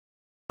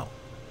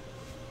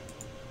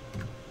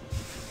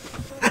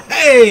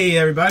Hey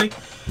everybody,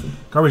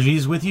 Carver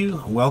G's with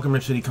you. Welcome to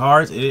City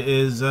Cards. It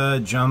is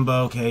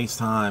jumbo case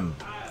time.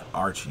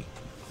 Archie.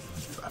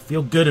 I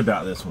feel good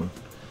about this one.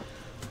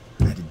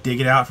 I had to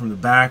dig it out from the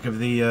back of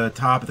the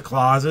top of the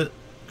closet,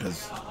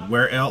 because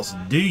where else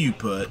do you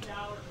put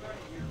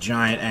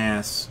giant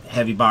ass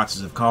heavy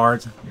boxes of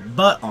cards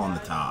but on the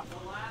top?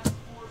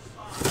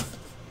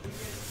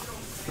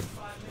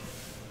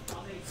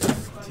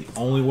 It's the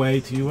only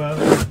way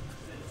to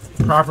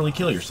properly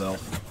kill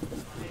yourself.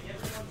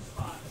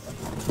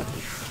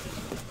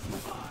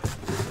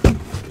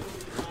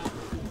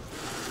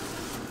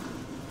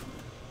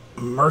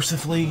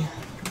 Mercifully,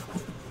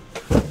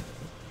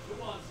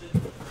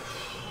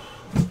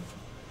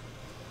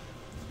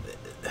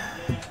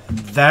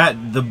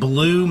 the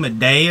blue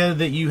Medea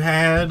that you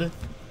had,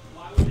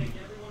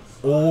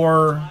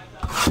 or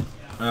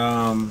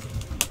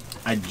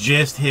I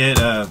just hit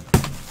a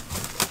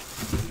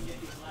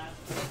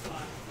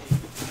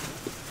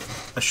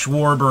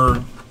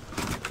Schwarber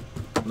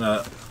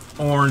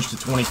orange to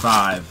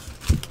 25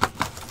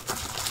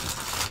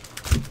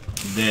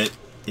 that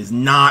is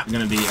not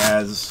going to be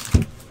as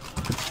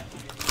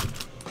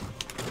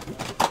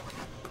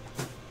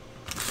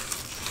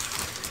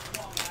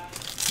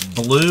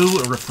blue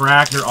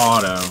refractor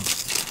auto.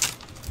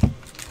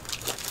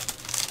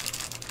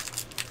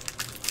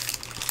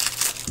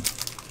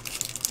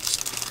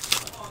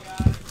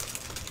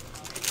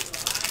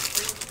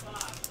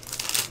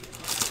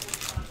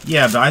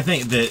 Yeah, but I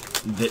think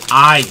that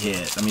I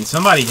hit. I mean,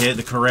 somebody hit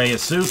the Correa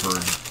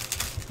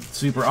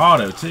Super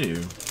Auto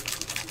too.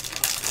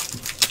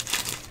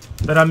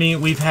 But I mean,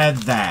 we've had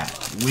that.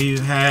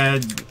 We've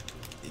had,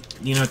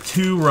 you know,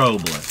 2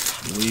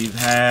 Robles. We've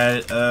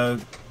had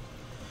the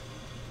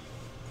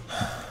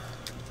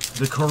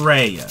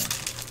Correa,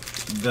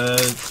 the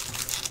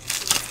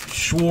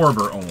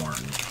Schwarber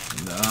orange,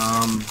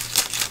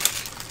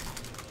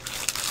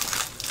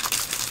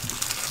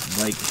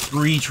 like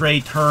 3 Trey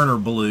Turner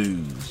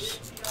blues.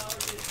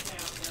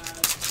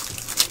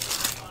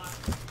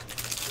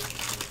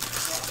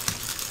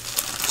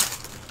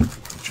 I'm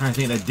trying to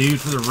think of that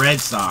dude for the Red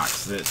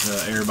Sox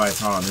that everybody's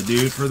hot on. The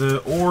dude for the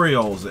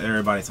Orioles that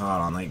everybody's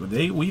hot on. Like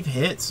we've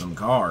hit some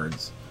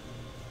cards.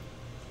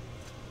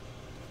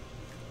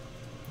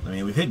 I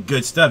mean, we've hit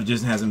good stuff. It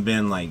just hasn't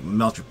been like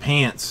melt your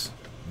pants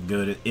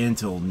good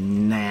until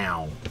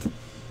now.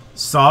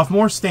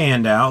 Sophomore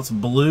standouts,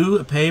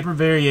 blue paper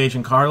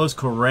variation, Carlos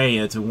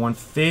Correa to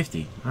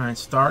 150. All right,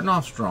 starting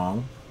off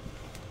strong.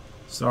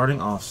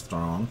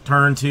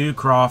 Turn 2,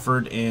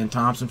 Crawford and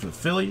Thompson for the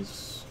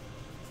Phillies.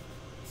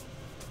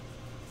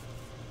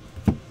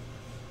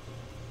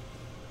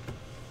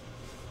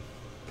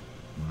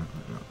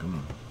 Come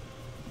on.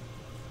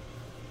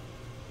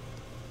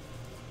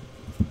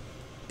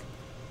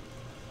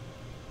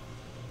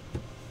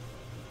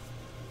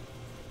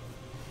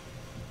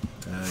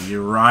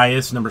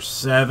 Urias, number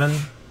 7.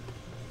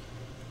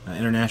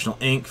 International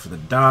Ink for the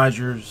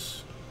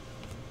Dodgers.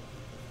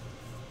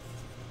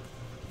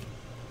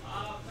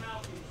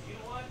 Falcons, you know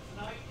what?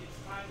 Tonight it's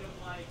kind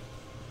of like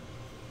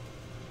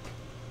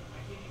I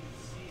can't even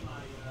see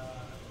my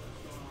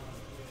what's going on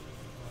with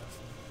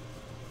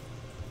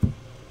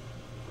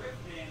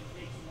Ripman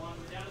takes 1.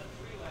 We're down to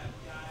 3 left,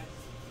 guys.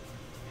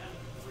 Down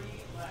to 3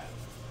 left.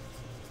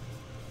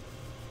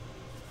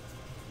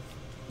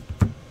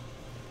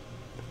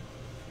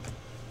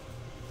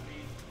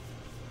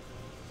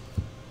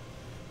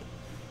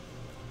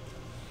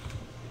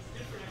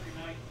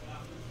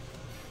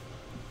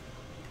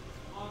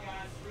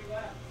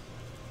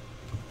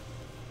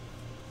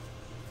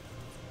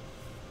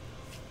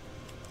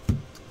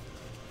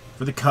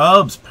 For the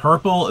Cubs,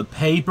 purple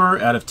paper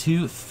out of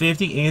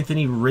 250,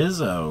 Anthony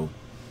Rizzo.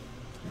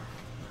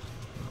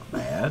 Not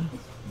bad.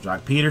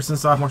 Jock Peterson,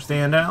 sophomore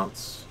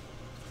standouts.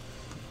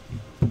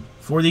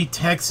 For the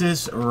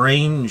Texas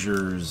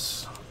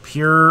Rangers,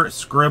 pure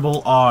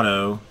scribble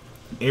auto,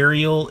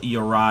 Ariel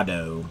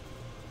Llorado.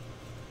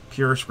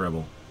 Pure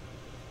scribble.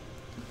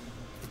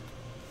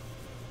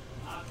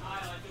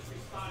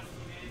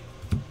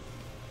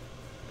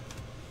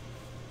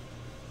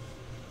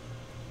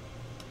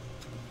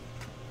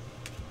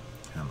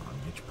 Come on,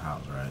 get your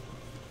piles right.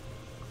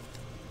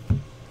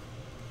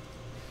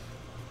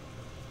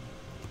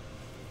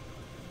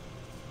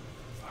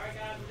 Alright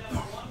guys, we're down to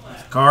 1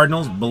 left.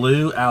 Cardinals,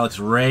 blue, Alex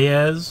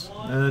Reyes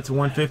to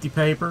 150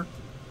 paper.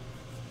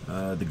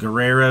 The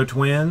Guerrero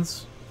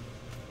twins.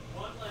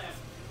 1 left.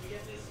 If we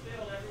get this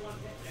filled, everyone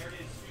hit. There it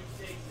is. Scoop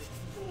takes it.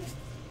 Cool.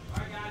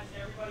 Alright guys,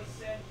 everybody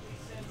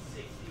please send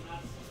 60,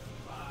 not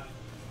 65.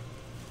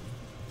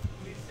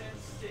 Please send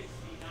 60,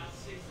 not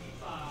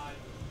 65.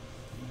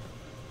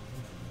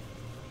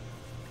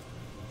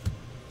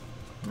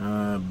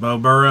 Bo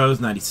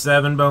Burrows,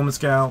 97 Bowman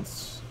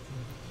Scouts.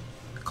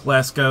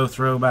 Klesko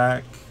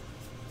throwback.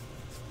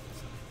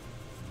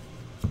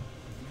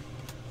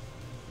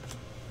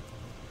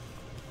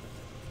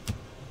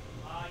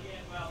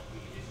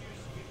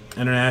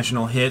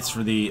 International hits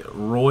for the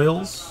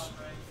Royals.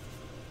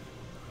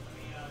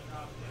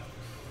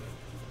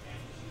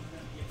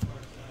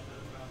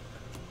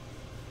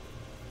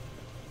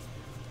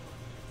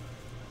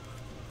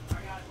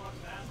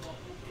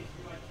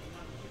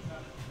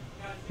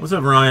 What's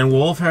up, Ryan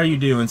Wolf? How are you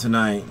doing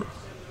tonight?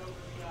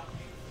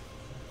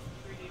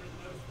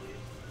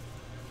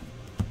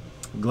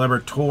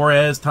 Gleyber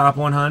Torres, top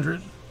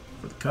 100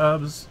 for the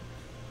Cubs.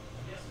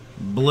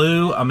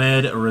 Blue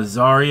Ahmed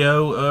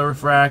Rosario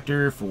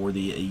refractor for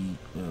the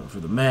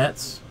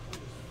Mets.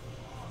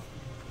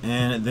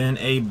 And then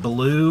a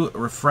blue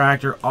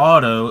refractor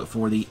auto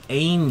for the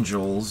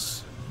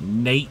Angels,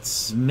 Nate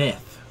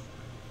Smith.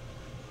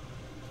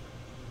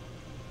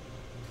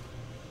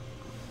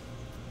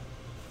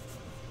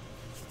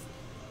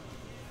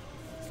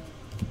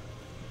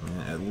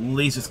 At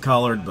least it's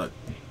colored, but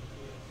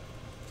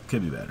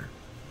could be better.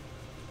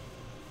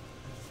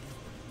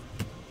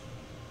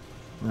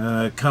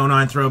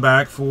 Conine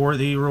throwback for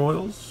the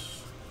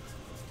Royals.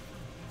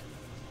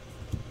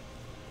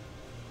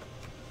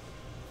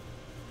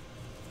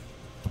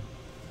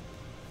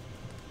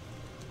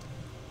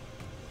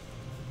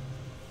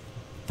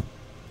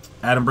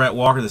 Adam Brett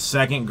Walker, the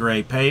second,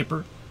 gray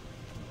paper.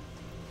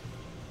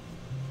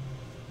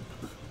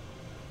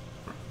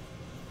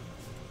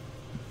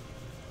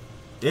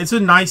 It's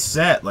a nice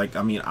set. Like,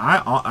 I mean,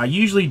 I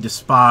usually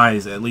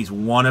despise at least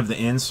one of the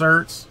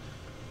inserts.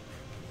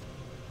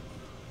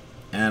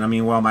 And I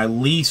mean, while my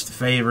least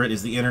favorite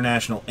is the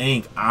International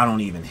Ink, I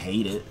don't even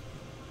hate it.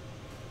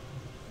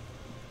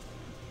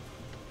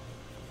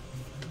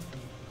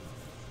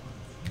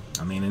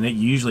 I mean, and it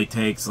usually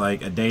takes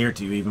like a day or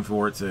two even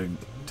for it to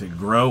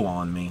grow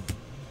on me.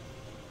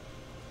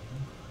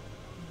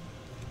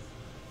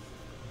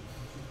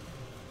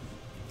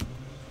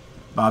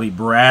 Bobby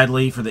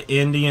Bradley for the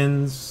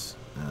Indians.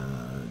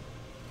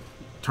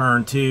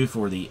 Turn 2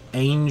 for the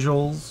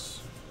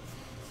Angels.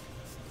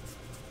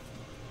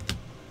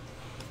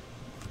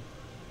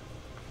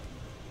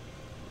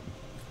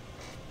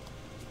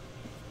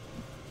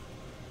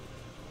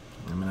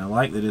 I mean, I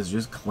like that it's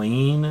just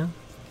clean.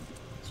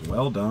 It's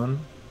well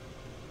done.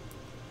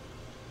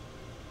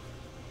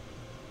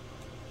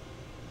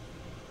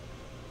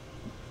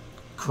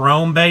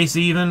 Chrome base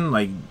even,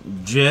 like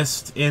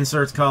just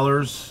inserts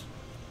colors.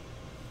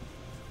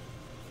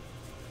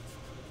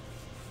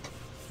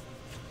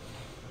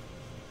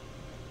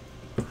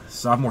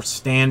 Sophomore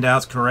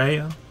standouts,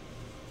 Correa.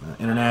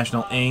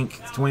 International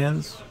Ink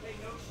Twins.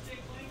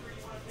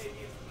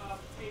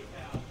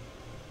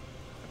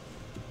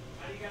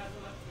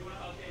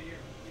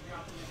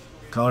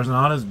 Colors and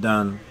autos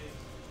done.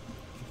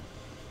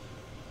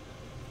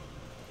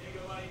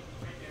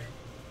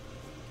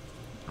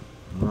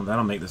 Well,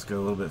 that'll make this go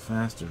a little bit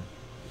faster.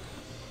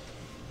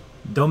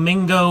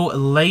 Domingo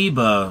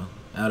Leyba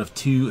out of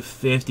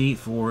 250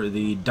 for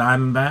the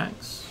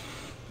Diamondbacks.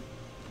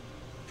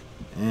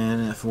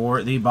 And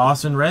for the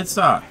Boston Red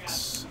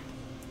Sox,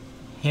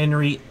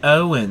 Henry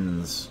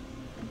Owens.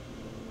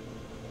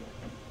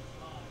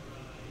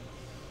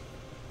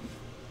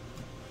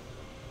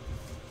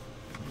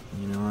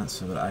 You know what?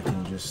 So that I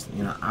can just,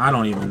 you know, I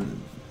don't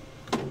even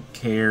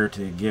care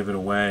to give it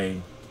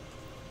away.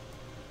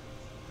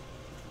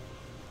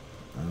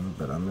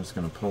 But I'm just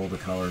going to pull the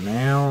color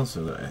now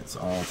so that it's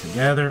all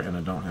together and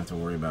I don't have to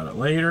worry about it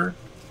later.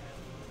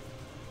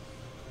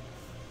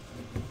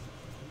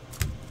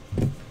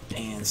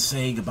 And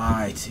say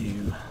goodbye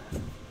to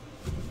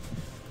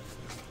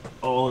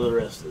all of the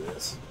rest of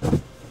this.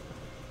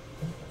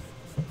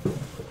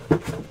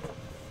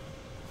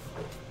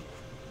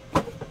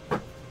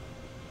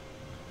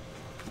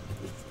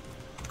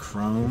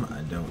 Chrome,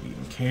 I don't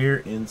even care.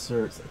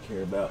 Inserts, I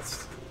care about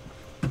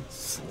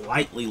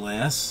slightly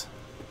less.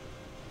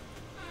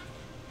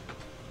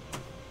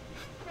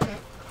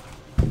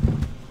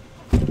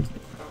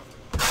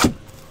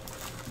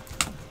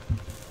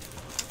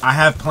 I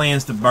have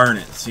plans to burn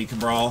it. See,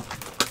 Cabral?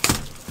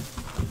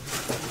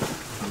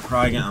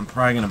 I'm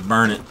probably gonna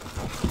burn it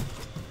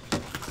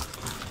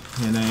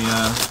in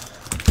a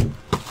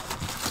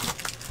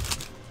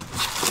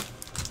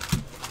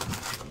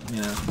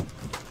you know,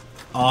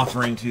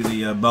 offering to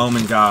the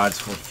Bowman gods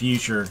for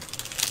future.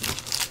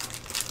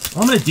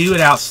 Well, I'm gonna do it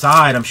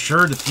outside. I'm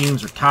sure the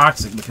fumes are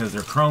toxic because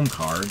they're chrome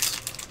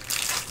cards.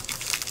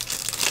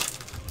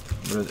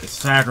 But it's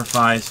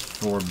sacrificed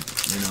for,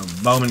 you know,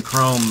 Bowman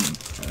Chrome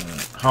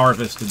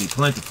harvest to be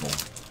plentiful.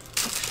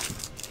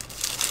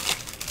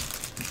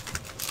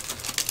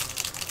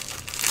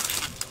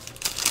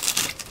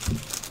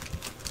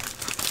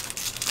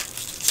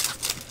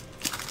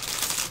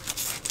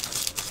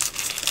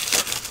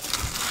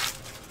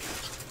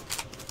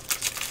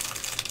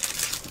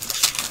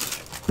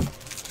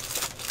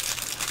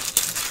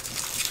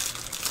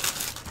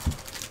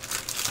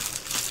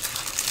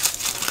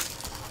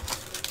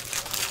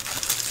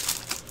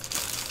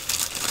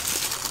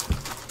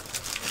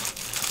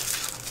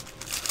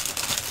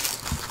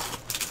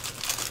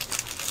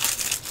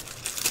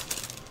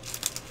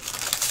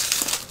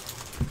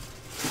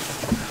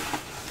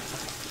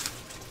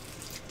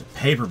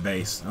 Paper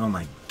base. Oh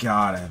my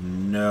god, I have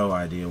no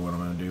idea what I'm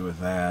going to do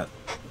with that.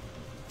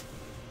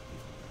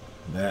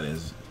 That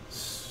is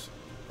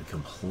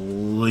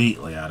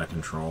completely out of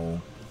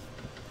control.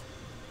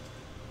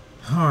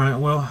 Alright,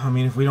 well, I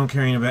mean, if we don't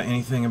care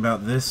anything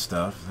about this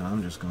stuff, then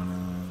I'm just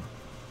gonna...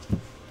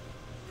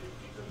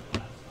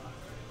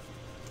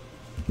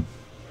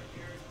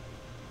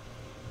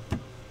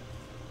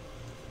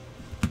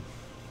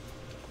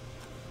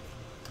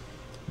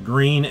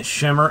 Green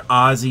Shimmer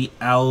Ozzy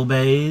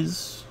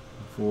Albies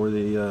for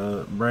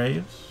the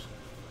Braves.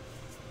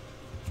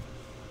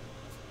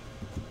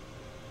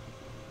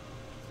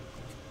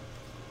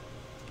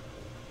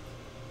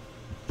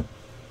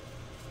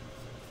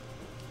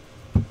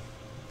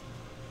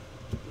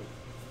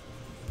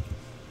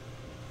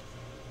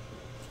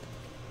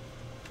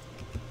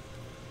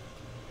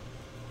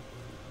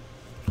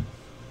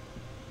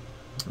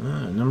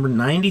 Number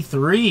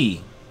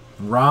 93,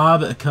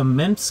 Rob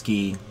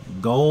Kaminsky,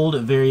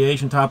 gold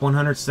variation, top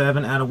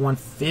 107 out of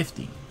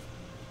 150.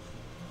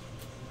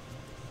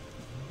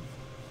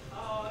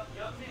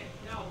 Young man,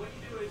 no, what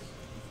you do is,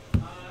 you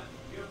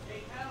have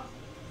PayPal,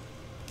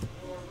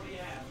 or what do you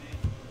have, man?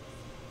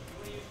 You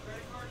want to use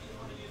credit card, or you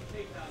want to use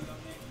PayPal, young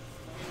man?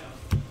 Let me know.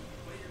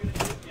 What you're going to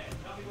do, yeah,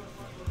 tell me what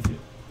you want to do.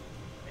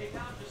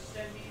 PayPal, just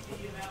send me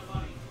the amount of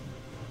money.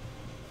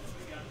 That's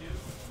what you got to do.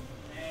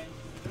 And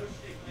no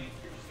stick link,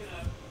 you're just going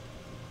to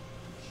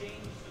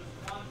change the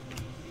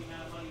quantity to the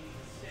amount of money you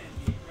need to send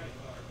via credit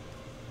card,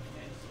 and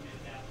then submit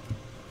that.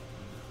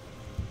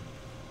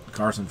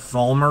 Carson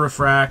Fulmer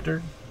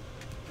refractor.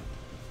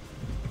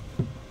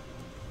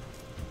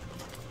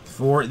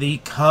 For the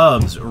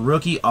Cubs,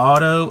 rookie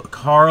auto,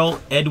 Carl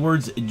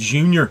Edwards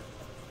Jr.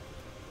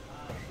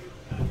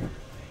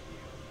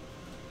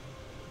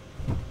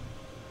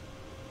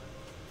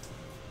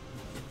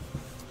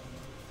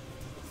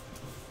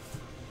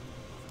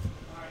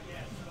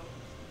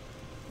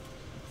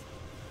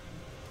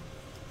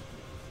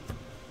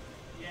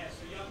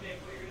 So young Nick,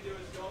 what you're going to do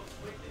is go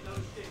click the no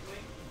stick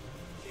link,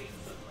 change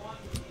the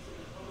quantity to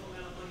the total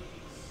amount of money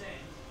you need to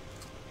send,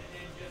 and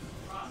then just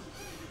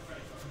process it with your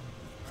credit card.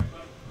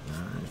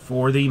 All right, buddy?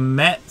 For the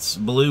Mets,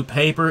 blue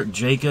paper,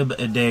 Jacob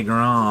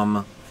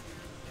deGrom.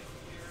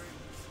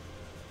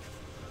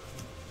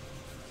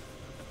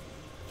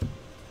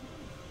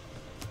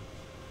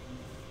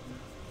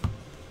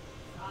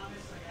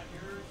 Thomas, I got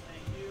yours.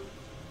 Thank you.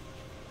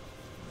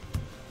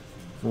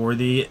 For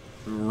the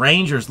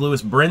Rangers,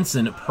 Lewis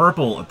Brinson,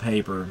 purple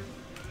paper.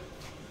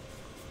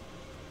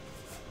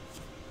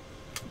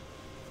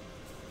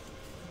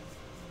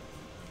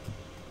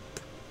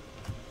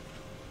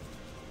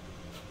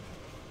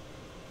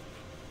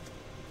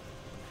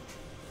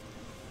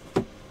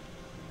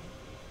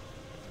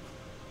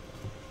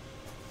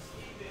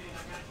 Steven,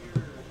 I got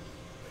yours.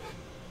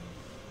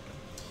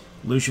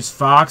 Lucius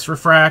Fox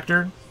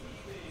refractor.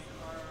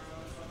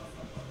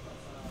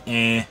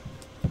 Steven,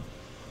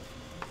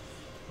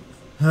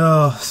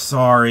 Oh,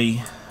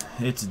 sorry.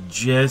 It's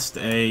just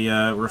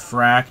a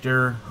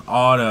refractor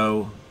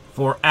auto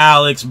for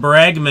Alex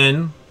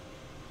Bregman.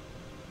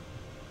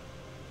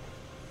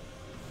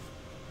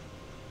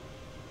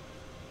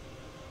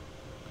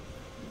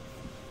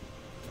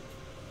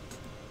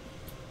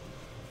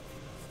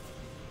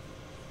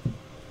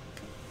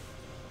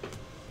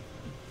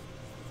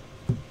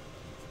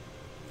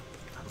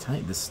 I'll tell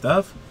you, this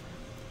stuff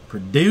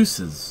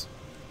produces.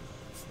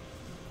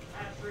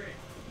 Patrick.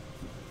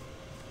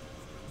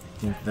 I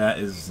think that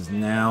is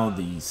now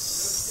the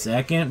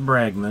second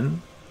Bregman.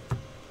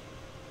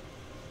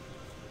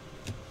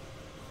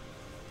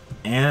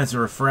 And it's a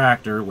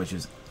refractor, which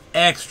is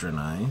extra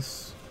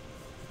nice.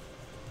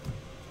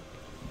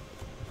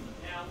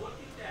 Now look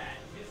at that,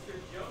 Mr.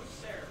 Joe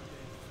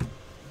Seraphin.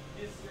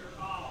 Mr.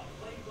 Oh,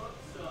 playbook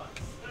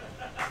sucks.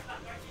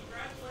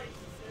 Congratulations,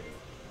 dude.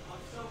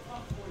 I'm so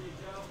pumped for you,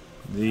 Joe.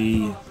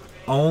 The That's awesome,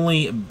 man.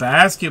 only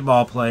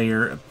basketball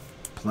player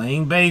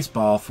playing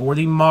baseball for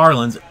the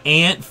Marlins,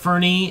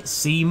 Anthony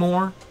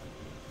Seymour.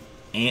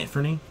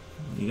 Anthony,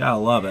 you gotta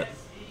love it.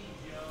 Nasty,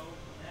 Joe.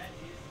 That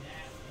is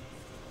nasty.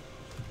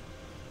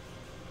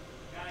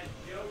 Guys,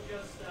 Joe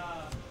just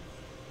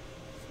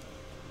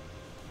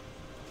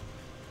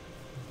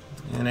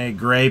And a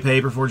gray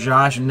paper for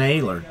Josh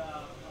Naylor.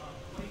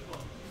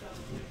 playbook,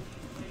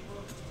 2016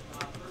 playbook,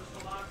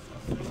 personal box,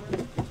 no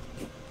filler.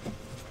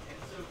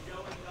 And so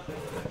Joe ended up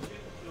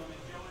shipping to him,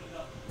 and Joe ended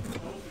up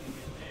opening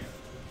it there.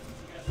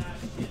 Because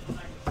shit, I'm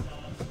not gonna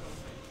sell it, it's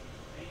open.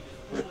 And he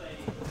just pulled a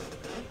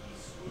Yankee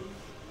swoosh,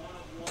 one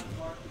of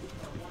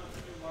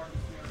two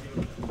Marcus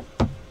Mariota.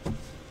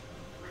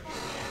 Freaking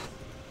nasty.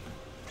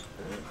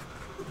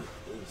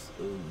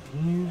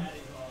 That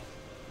is awesome.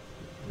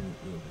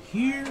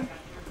 Here.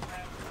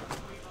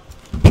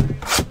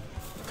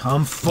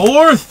 Come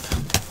forth,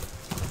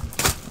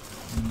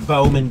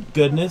 Bowman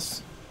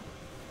goodness.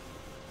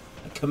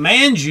 I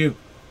command you.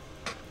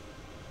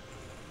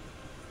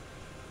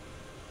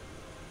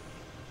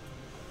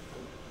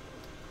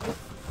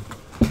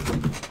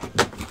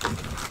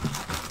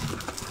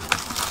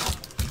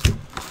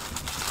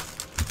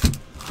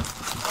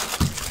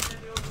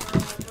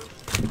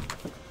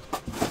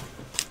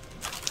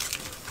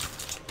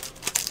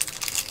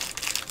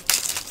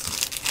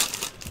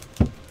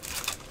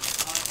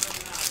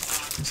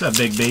 What's up,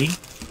 Big B?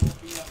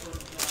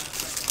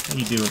 How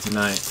you doing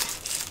tonight?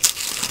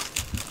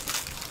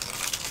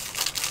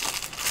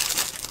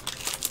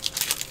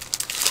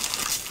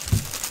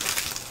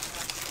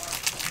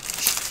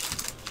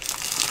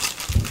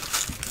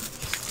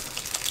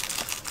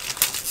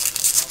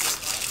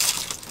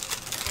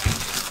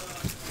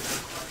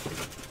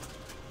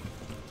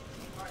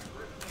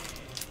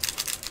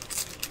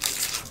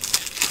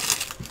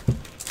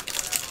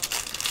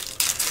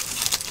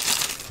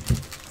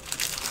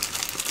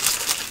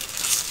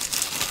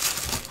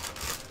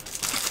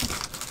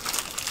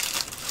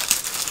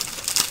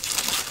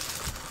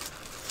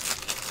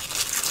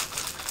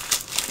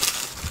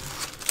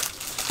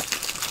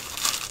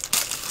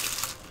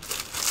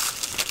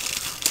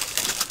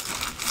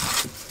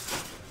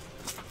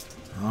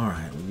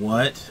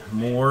 What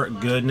more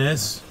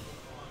goodness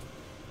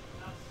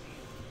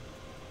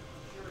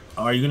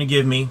are you going to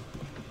give me?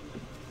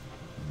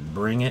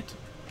 Bring it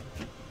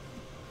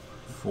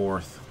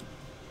forth.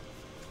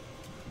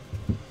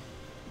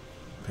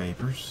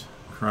 Papers,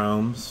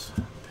 chromes,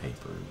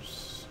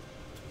 papers.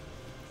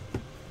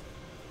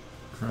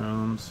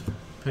 Chromes,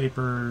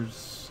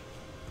 papers,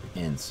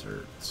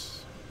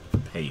 inserts,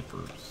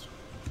 papers,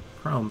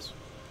 chromes.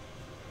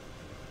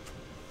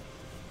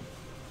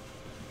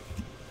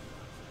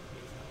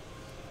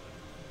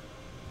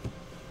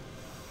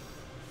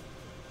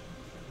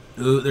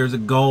 Ooh, there's a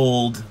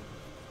gold,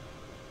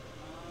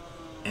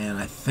 and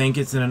I think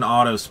it's in an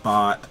auto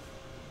spot.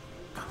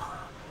 Come on.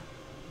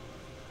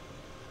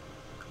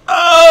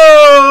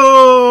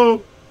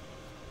 Oh!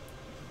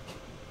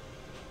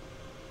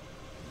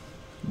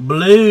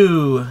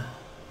 Blue.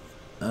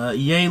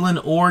 Yalen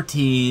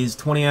Ortiz,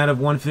 20 out of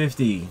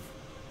 150.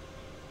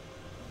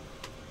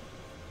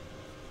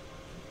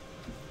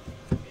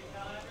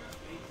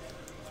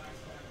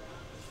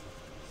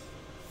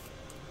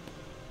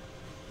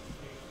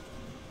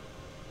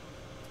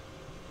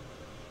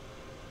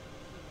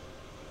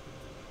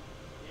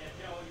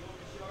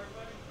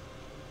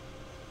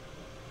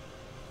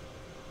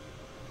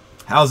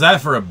 How's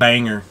that for a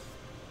banger?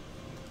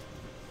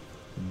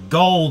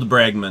 Gold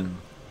Bregman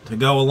to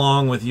go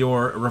along with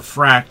your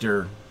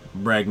refractor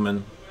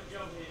Bregman.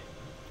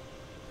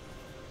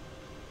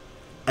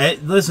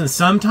 Listen,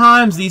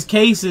 sometimes these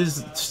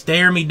cases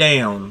stare me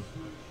down.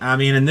 I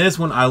mean, in this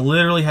one, I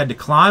literally had to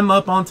climb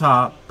up on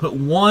top, put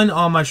one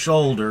on my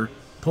shoulder,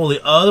 pull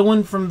the other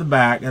one from the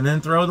back, and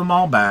then throw them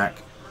all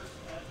back.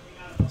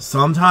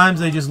 Sometimes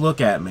they just look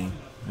at me,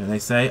 and they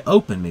say,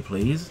 "Open me,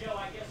 please."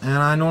 And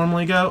I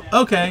normally go,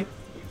 "Okay,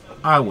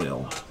 I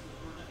will."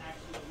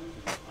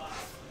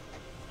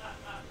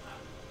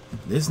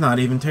 This is not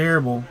even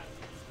terrible.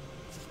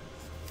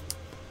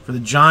 For the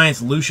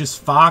Giants, Lucius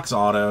Fox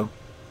auto.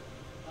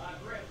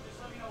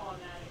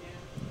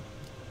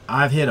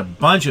 I've hit a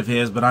bunch of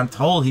his, but I'm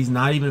told he's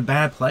not even a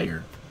bad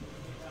player.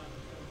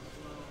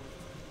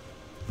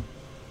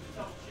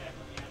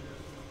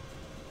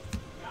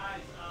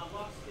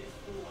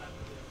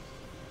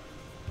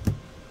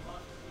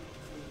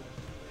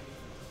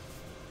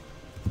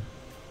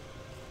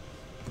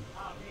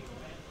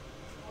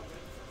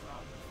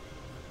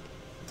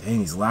 Dang,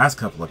 these last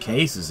couple of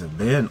cases have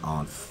been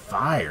on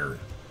fire.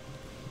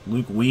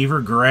 Luke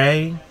Weaver,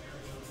 gray.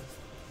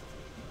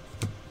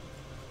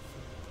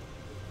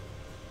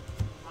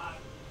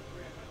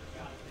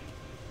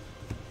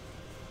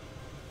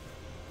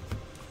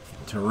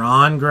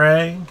 Tehran,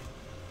 gray.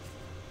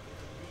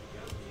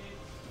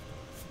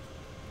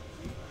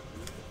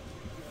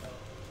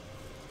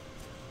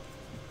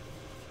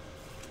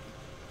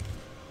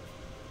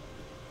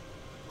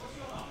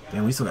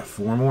 Damn, we still got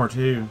 4 more,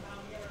 too.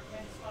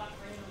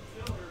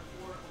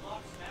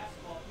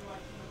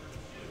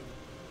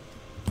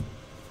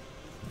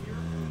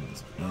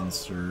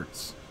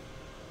 Inserts.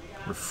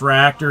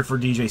 Refractor for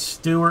DJ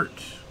Stewart.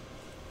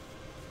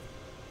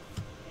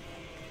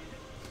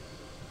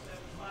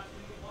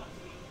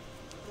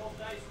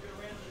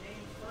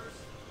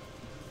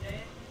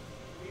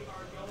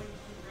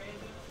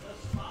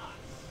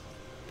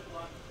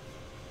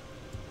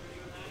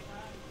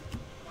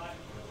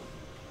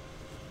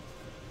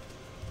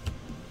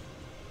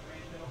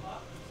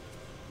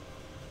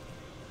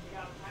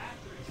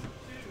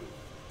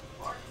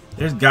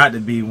 There's got to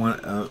be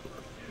one.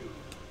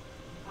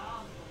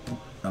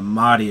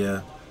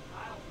 Amadia,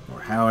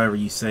 or however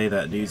you say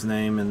that dude's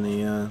name, in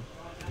the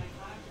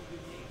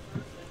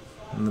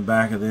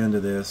back of the end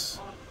of this.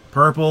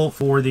 Purple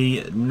for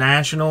the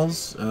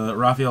Nationals,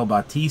 Rafael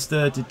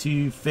Bautista to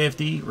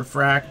 250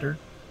 refractor.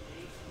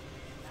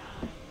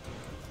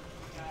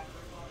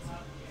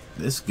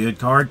 This is a good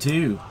card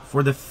too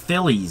for the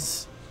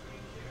Phillies.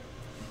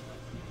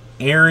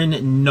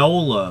 Aaron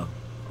Nola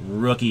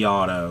rookie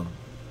auto.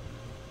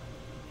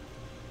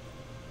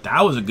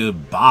 That was a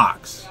good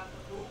box.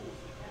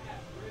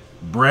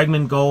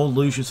 Bregman gold,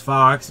 Lucius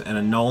Fox, and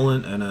a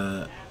Nolan and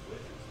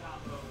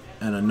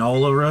a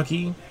Nola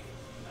rookie.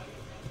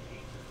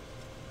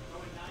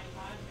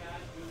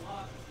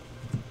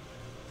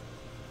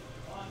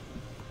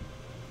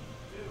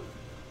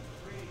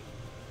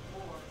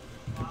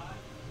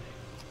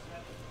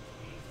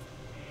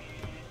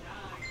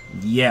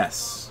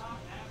 Yes.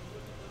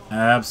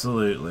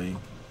 Absolutely.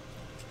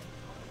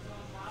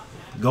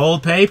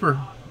 Gold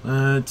paper.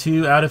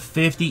 2 out of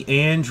 50.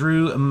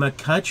 Andrew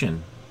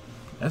McCutcheon.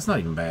 That's not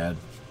even bad.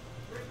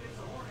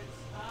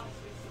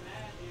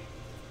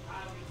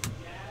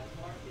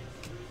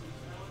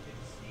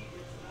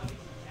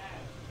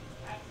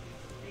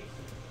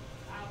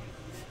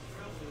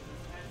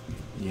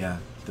 Yeah,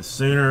 the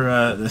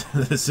sooner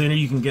the sooner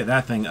you can get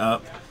that thing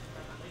up,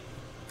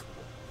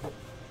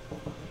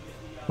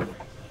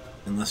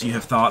 unless you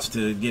have thoughts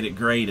to get it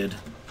graded.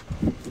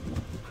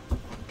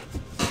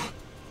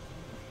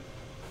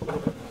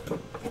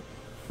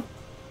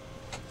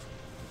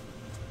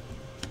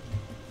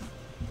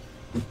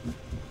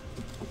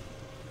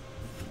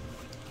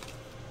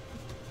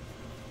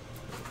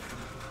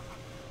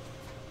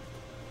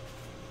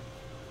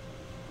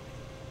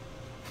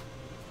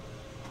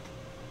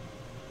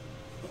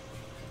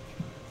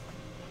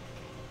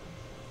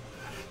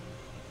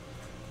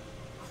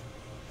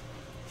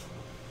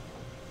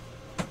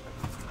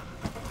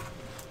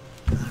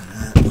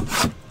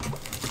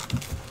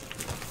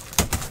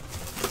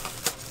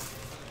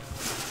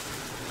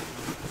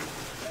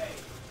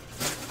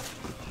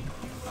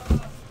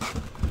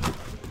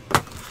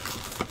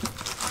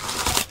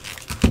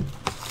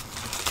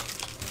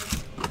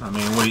 I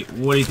mean,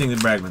 what do you think the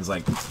Bregman's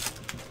like?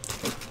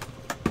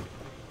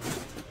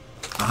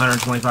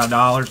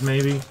 $125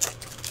 maybe?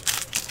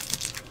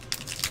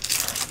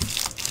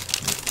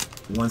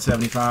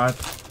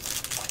 $175?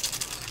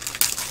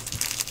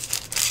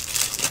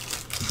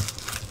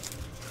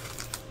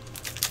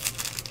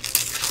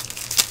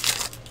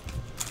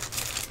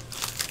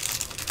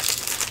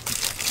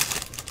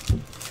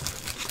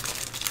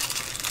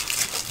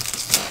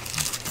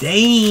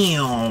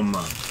 Damn!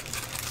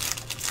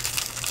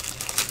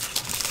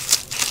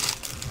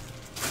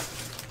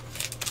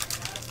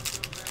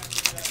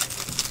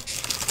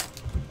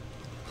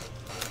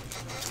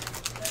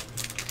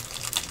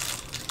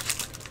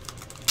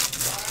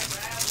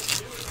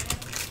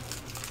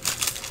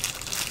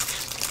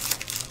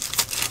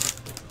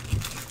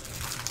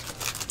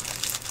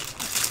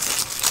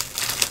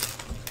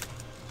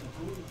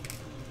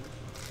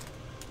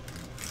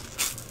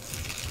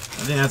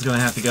 I think that's going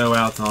to have to go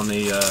out on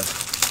the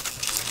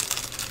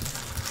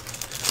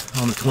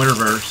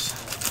Twitterverse.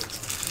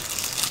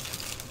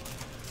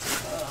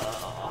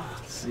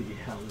 Let's see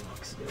how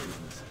Lux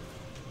goes.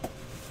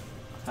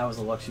 How was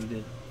the Lux you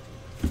did?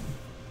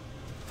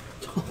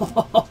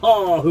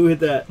 Oh, who hit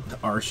that?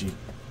 Archie.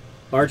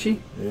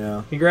 Archie?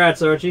 Yeah.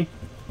 Congrats, Archie.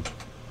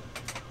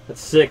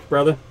 That's sick,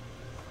 brother.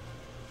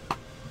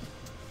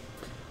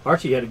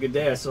 Archie had a good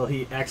day. I saw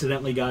he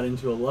accidentally got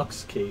into a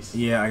Lux case.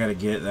 Yeah, I got to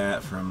get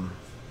that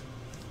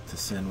to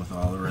send with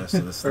all the rest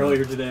of the stuff.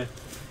 Earlier today.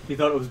 He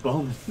thought it was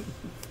Bowman.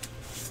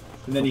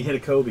 And then he hit a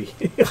Kobe.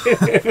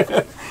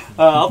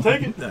 I'll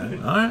take it.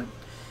 All right.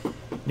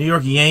 New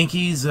York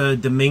Yankees,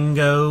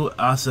 Domingo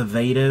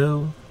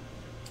Acevedo.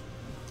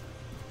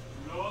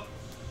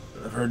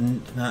 I've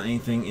heard not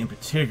anything in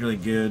particularly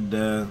good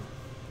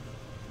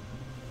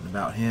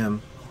about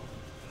him.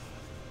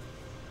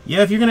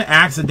 Yeah, if you're going to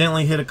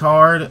accidentally hit a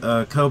card,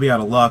 Kobe out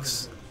of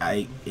Lux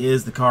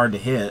is the card to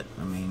hit.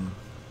 I mean...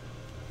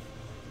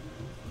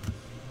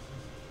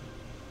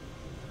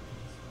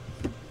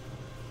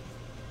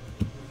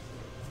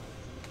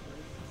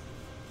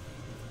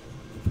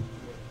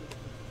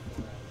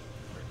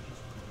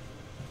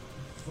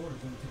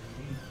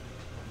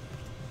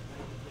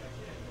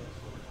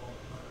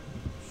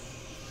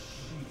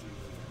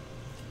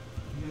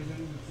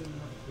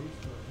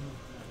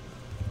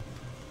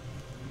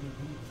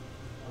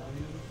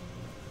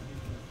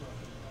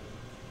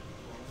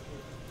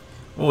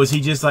 Well, was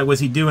he just like, was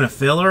he doing a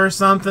filler or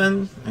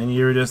something? And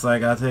you were just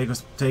like, I'll take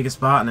a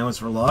spot, and it was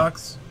for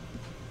Lux?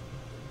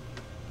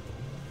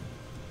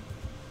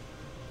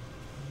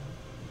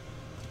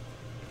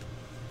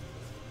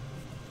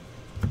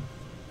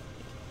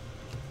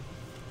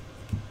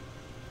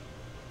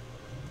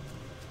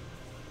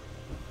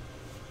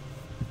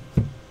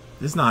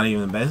 This is not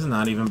even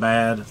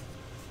bad.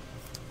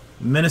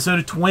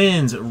 Minnesota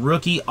Twins,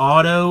 rookie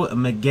auto,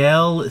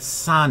 Miguel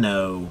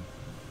Sano.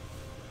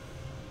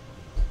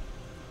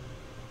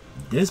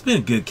 This has been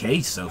a good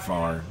case so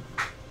far.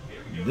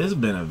 This has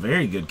been a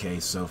very good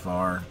case so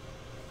far.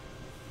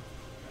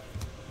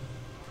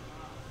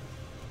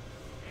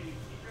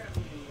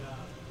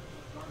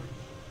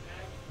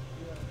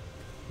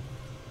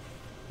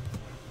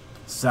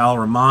 Sal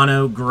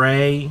Romano,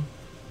 gray.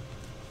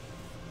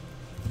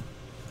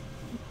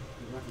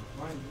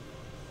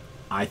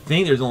 I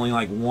think there's only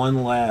like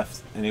one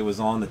left, and it was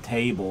on the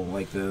table,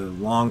 like the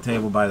long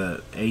table by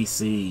the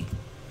AC.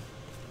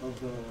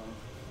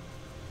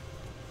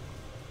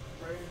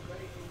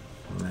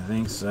 I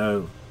think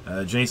so.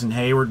 Jason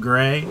Hayward,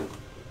 gray.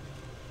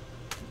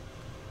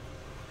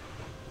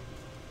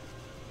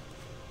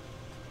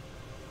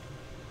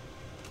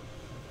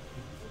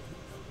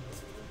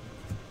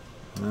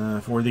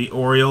 For the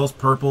Orioles,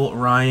 purple,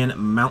 Ryan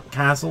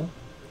Mountcastle.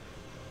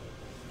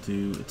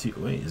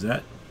 Wait, is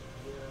that?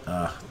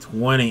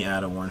 20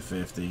 out of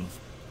 150.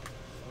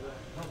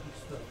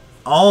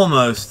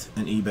 Almost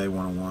an eBay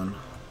 101.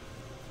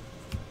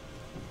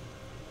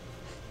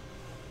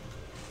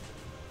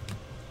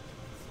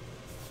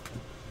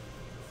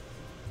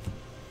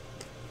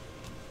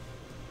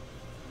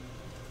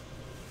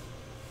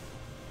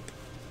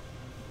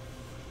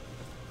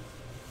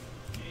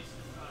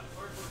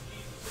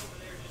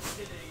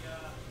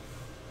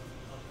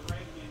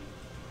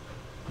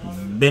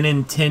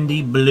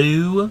 Benintendi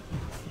Blue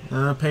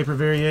paper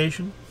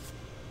variation.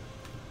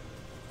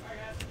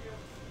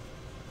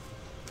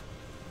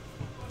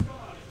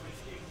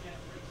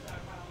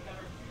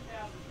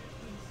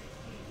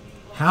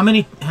 How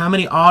many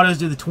autos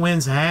do the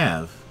Twins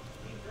have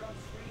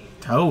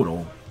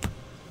total?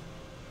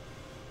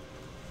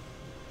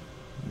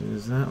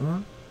 Is that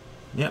one?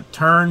 Yep,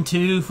 turn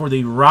 2 for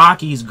the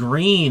Rockies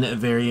green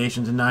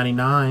variation to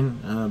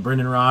 99.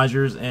 Brendan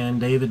Rodgers and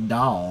David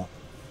Dahl.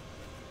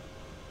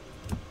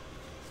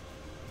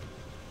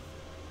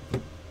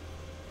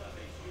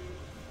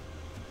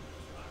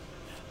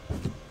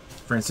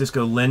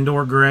 Francisco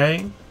Lindor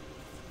gray.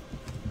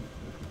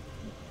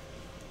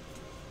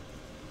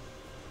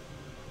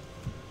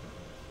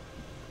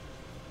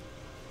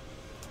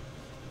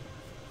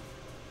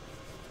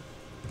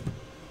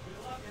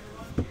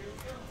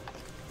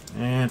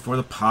 And for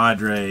the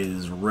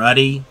Padres,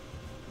 Ruddy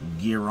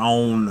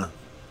Giron.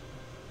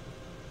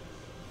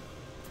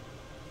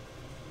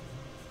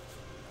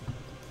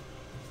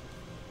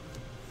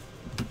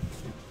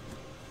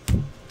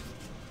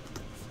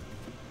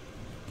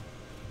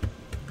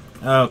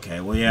 Okay,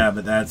 well, yeah,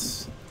 but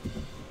that's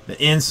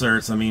the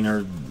inserts. I mean,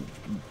 are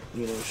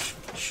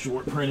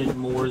short printed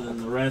more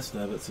than the rest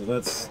of it, so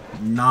that's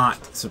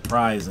not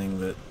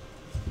surprising that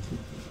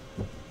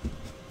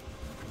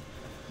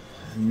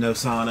no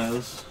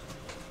Sonos.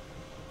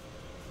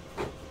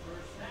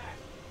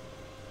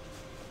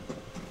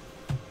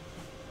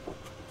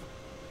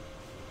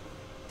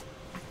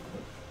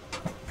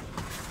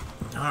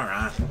 All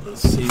right,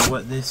 let's see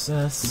what this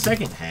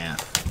second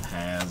half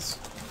has.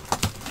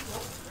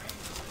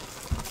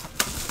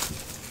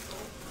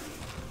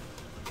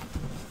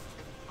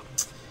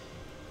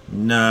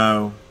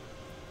 No.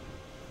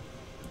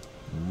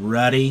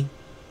 Ruddy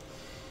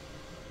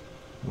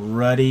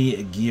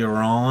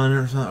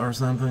Giron or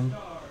something.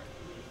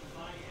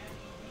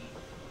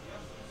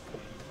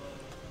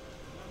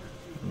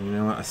 You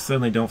know what? I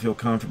suddenly don't feel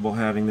comfortable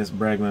having this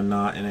Bregman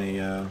not in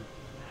a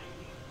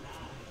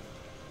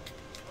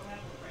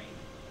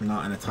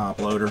top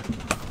loader.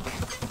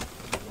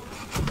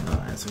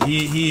 Alright, so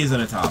he is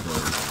in a top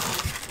loader.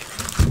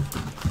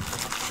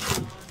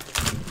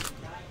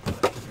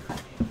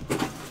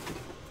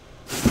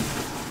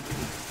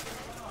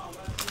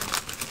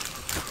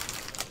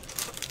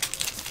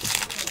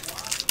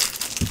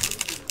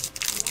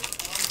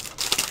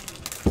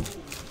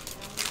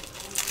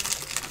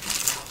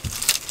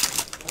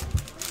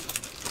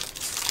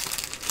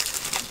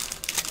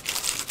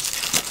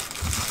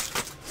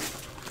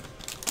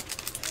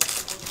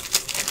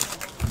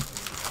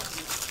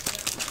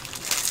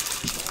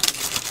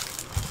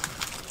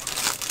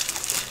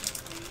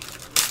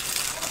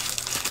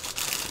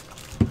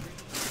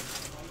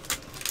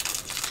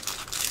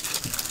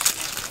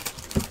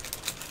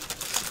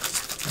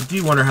 I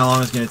do wonder how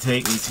long it's going to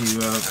take me to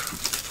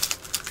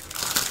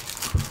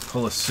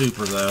pull a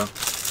super, though.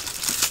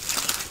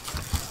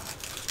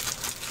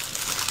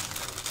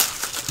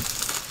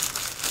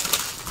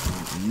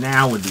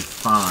 Now would be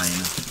fine.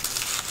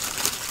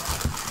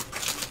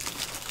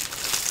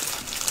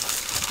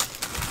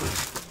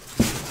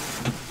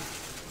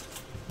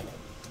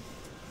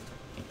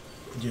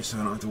 Just so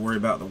I don't have to worry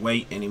about the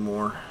weight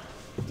anymore.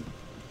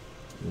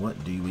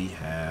 What do we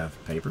have?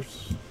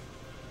 Papers?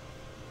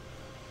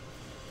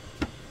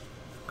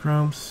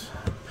 Chromes,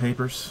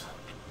 papers.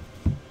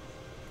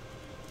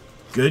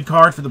 Good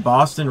card for the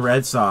Boston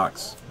Red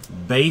Sox.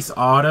 Base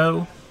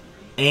auto,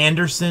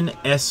 Anderson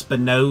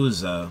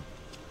Espinoza.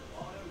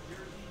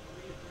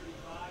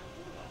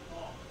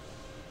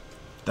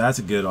 That's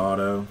a good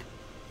auto.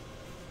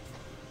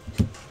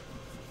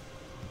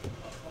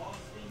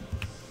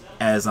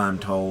 As I'm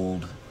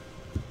told.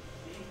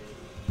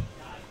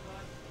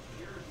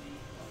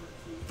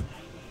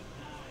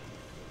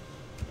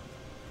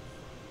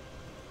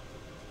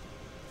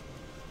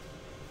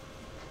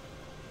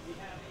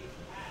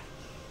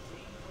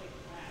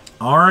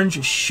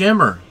 Orange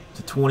Shimmer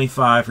to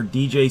 25 for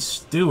DJ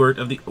Stewart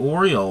of the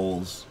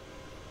Orioles.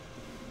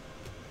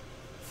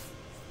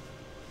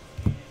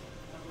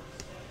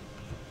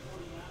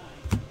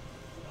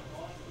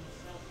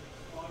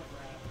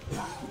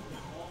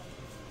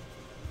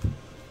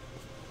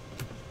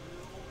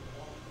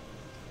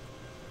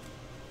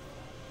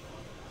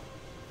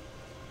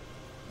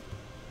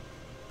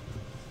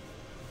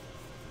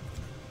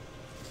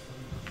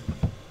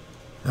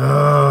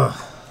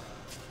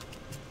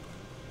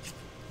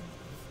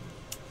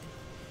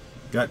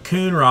 Got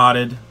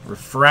Coonrodded,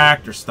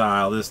 refractor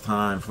style this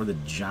time for the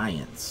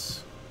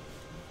Giants.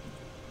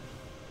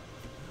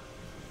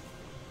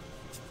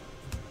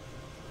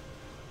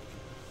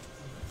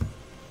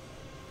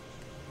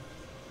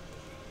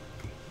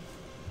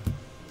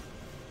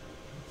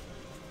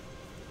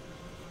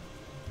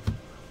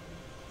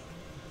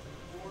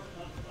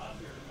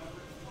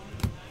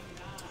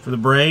 For the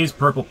Braves,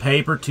 purple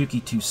paper,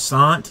 Tukey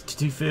Toussaint to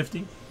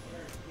 250.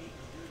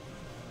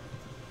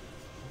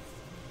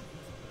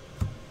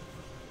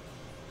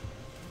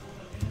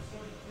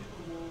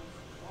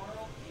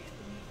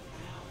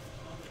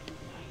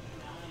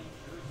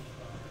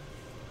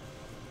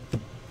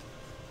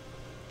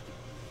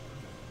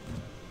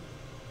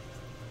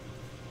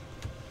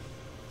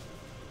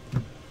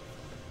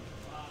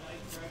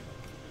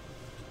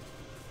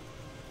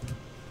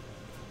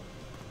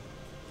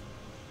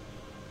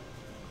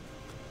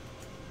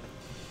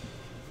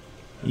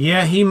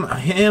 Yeah, him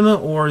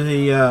or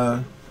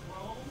the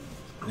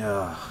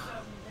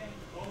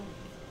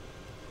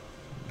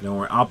don't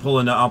worry, I'll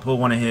pull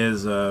one of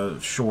his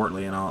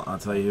shortly, and I'll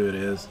tell you who it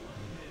is.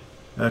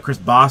 Chris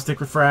Bostic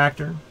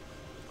refractor.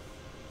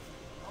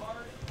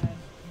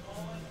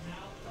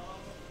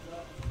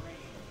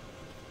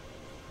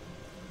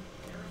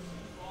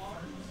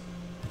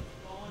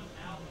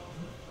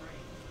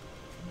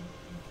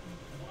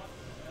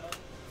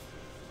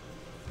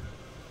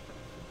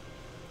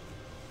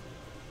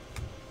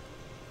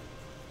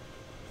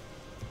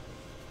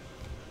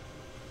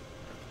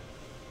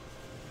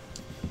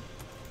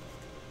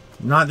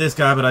 Not this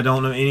guy, but I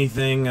don't know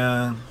anything.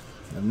 I've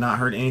not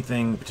heard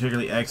anything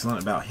particularly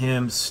excellent about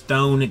him.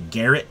 Stone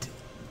Garrett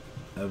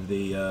of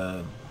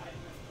the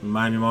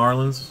Miami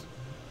Marlins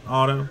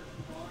auto.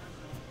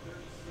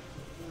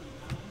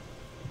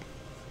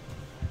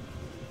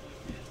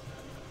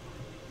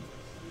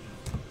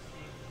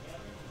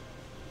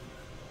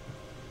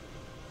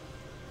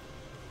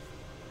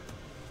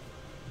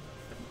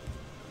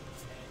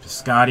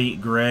 Scotty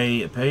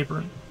Gray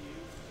paper.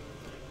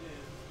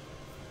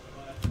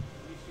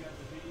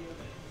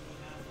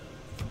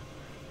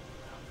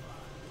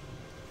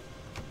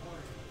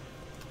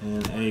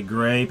 And a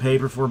gray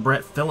paper for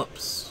Brett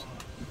Phillips.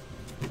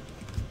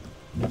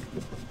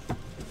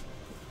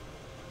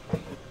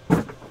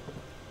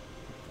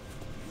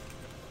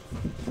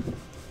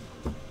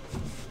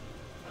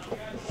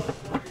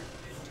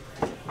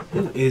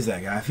 Who is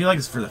that guy? I feel like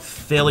it's for the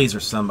Phillies or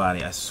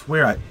somebody. I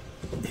swear I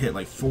hit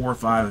like 4 or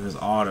 5 of his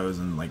autos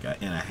in like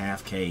in a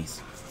half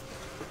case.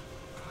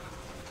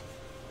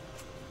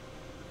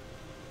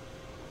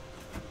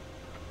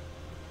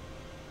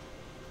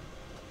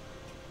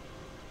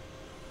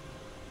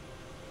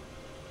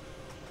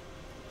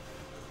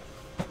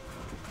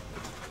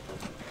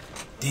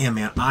 Damn,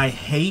 man, I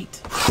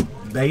hate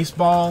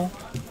baseball,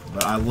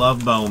 but I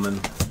love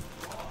Bowman.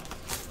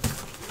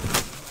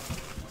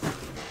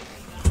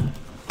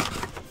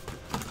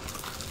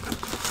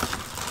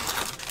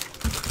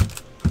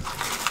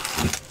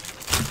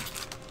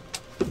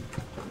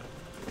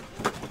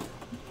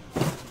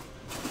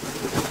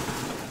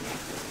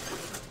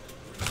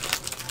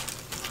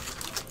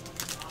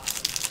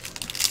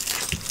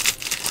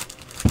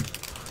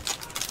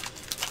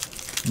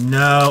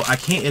 No, I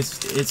can't.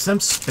 It's some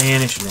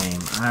Spanish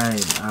name. I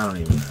don't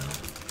even know.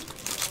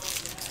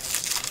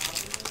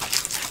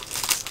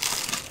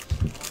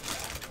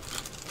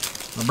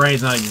 My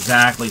brain's not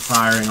exactly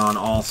firing on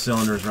all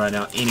cylinders right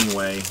now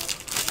anyway.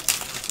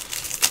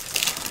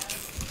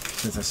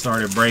 Since I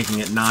started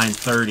breaking at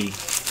 9:30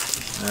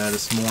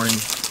 this morning.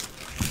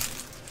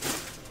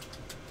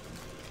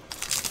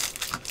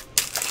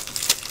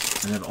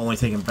 And I've only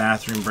taken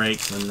bathroom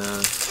breaks and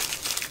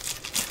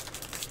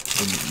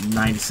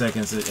 90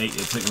 seconds it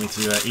took me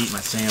to eat my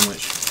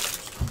sandwich.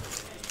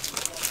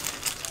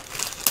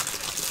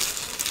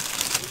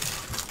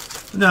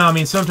 No, I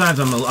mean sometimes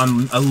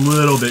I'm a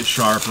little bit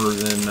sharper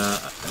than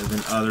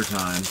other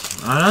times.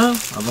 I don't know.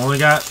 I've only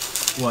got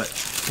what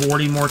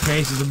 40 more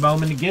cases of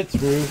Bowman to get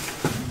through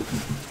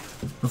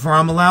before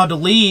I'm allowed to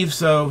leave.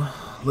 So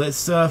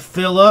let's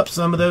fill up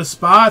some of those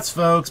spots,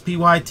 folks.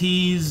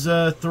 PYT's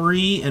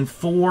 3 and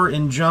 4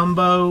 in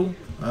jumbo,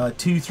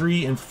 2,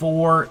 3, and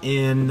 4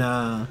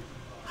 in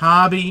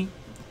hobby.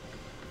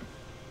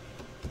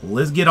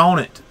 Let's get on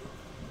it.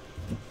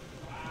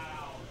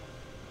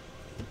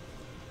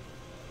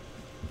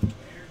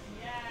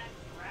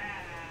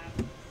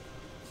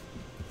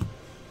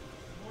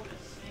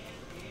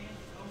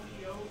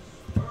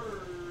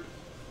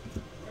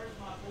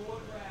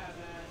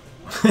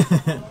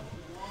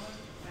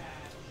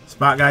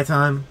 Spot guy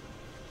time.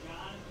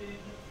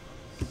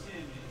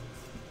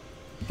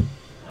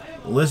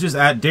 Let's just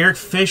add Derek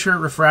Fisher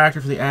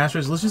refractor for the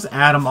Astros. Let's just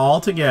add them all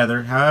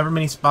together, however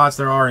many spots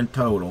there are in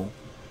total.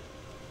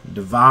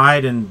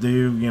 Divide and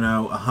do, you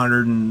know,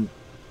 100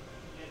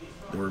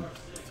 or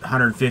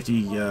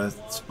 150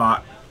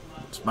 spot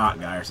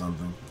guy or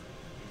something.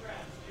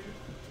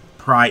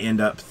 Probably end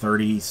up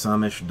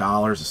 $30-some-ish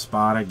a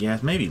spot, I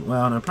guess. Maybe,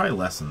 well, no, probably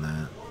less than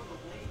that.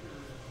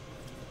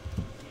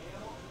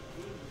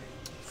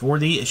 For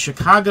the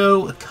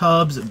Chicago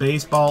Cubs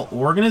baseball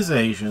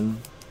organization,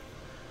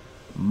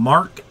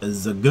 Mark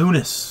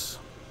Zagunis.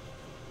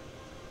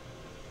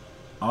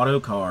 Auto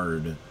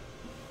card.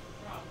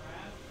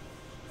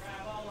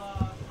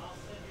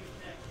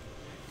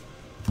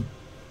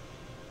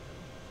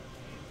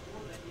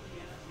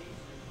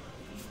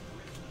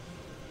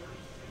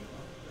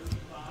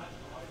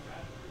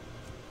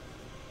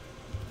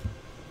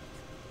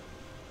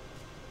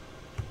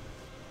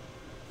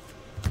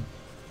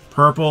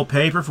 Purple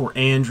paper for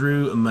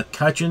Andrew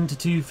McCutcheon to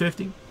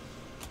 250.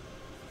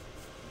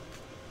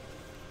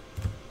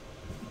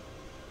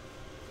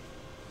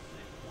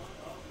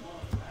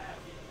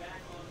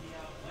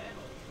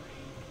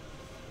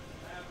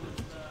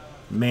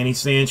 Manny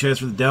Sanchez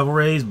for the Devil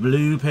Rays,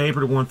 blue paper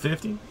to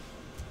 150.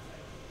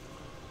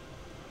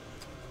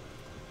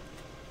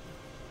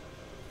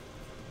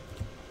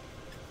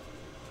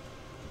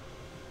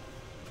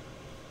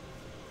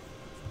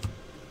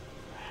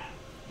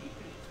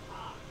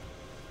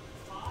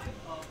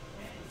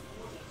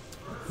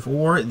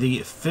 For the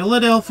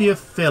Philadelphia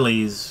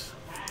Phillies,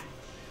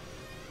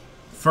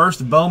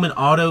 first Bowman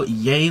auto,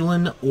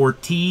 Yalen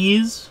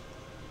Ortiz.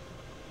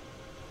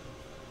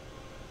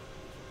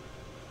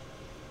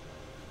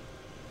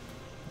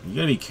 You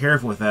gotta be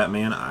careful with that,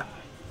 man.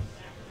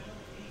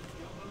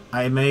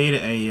 I made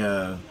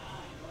a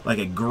like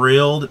a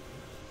grilled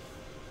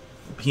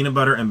peanut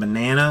butter and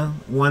banana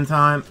one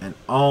time, and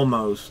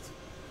almost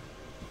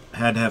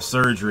had to have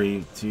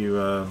surgery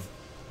to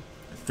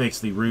fix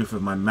the roof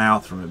of my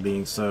mouth from it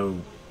being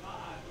so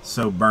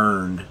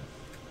burned.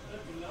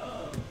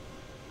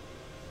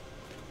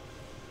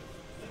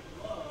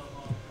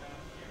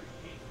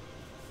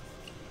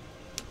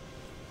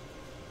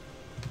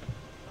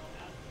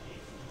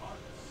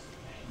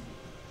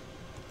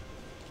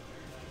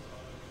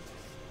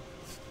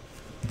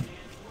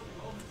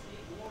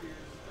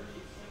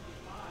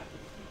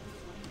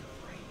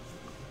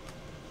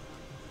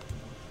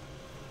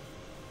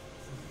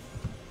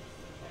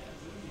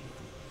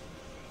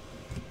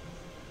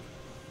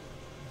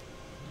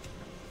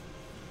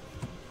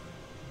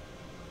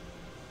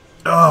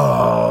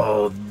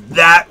 Oh,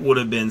 that would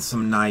have been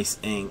some nice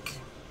ink.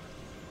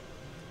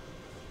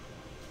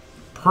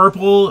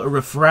 Purple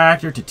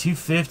refractor to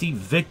 250,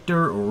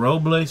 Victor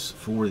Robles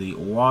for the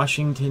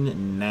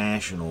Washington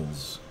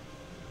Nationals.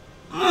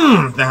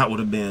 That would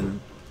have been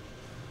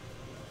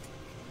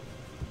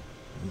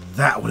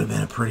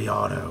a pretty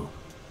auto.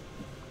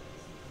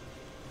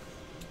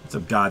 What's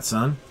up,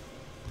 Godson?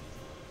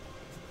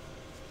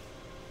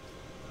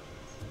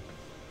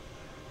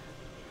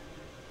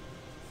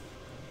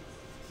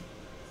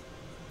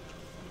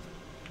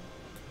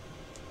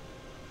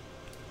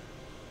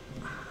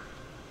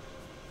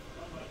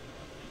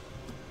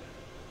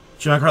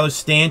 Giancarlo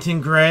Stanton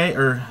gray,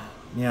 or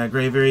yeah,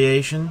 gray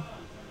variation.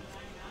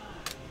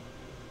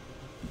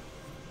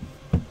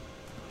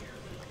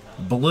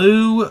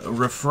 Blue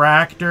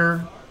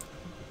refractor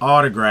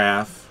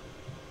autograph,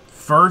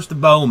 first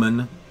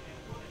Bowman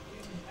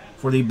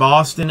for the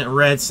Boston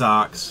Red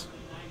Sox,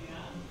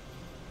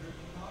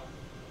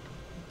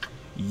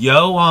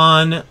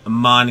 Yoan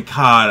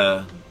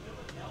Moncada,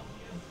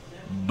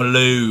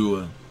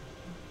 blue.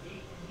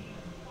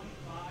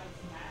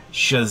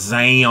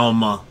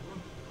 Shazam.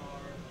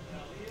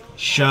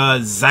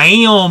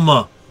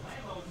 Shazam!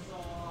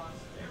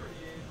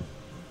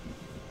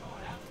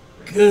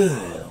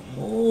 Good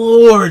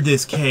Lord,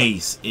 this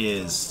case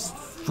is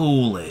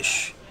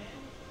foolish.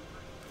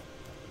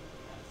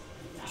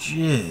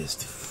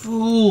 Just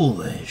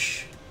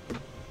foolish.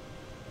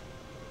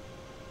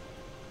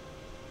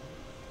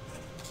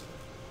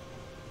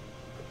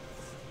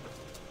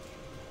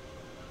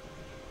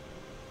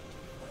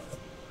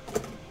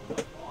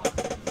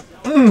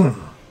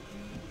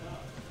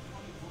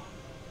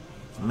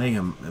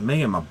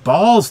 Making my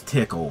balls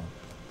tickle.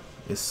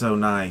 It's so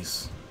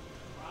nice.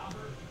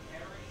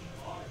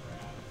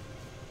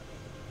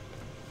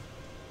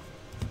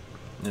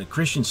 And a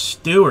Christian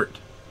Stewart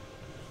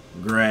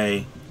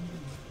gray.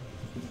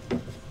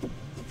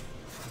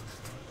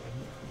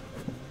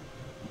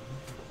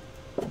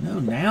 No,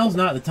 now's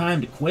not the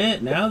time to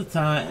quit. Now's the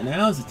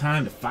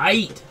time to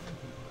fight.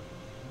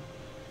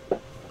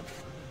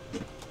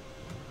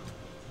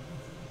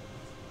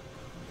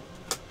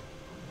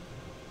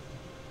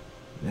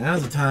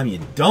 Now's the time you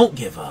don't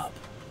give up.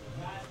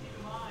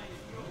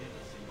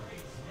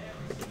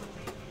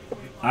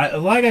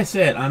 Like I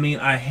said, I mean,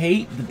 I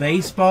hate the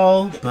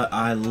baseball, but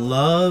I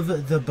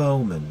love the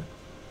Bowman.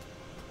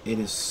 It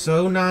is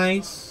so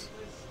nice.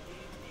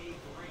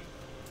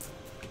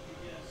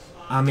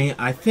 I mean,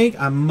 I think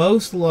I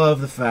most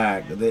love the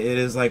fact that it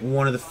is like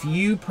one of the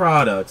few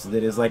products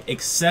that is like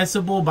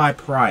accessible by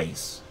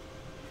price.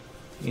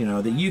 You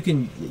know, that you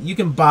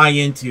can buy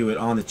into it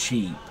on the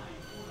cheap.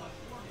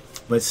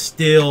 But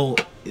still,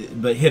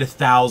 but hit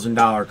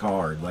 $1,000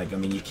 card. Like, I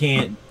mean, you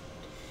can't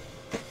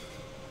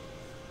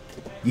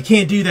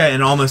do that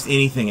in almost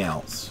anything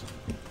else.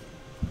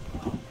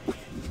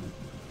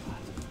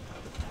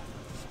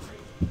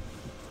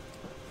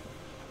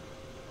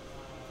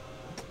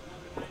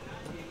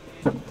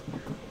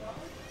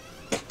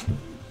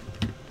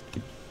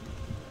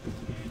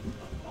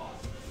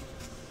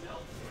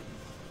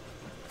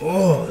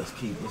 Oh, let's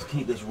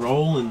keep this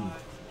rolling.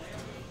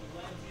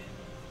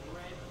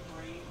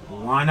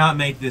 Why not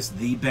make this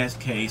the best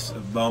case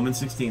of Bowman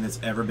 16 that's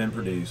ever been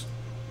produced?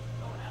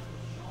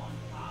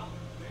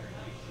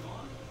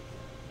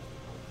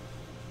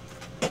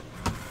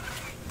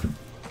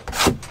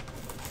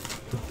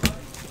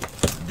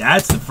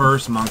 That's the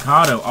first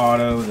Moncado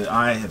auto that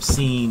I have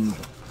seen,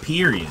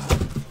 period.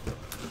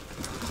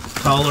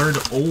 Colored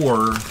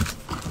or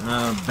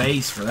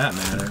base, for that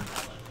matter.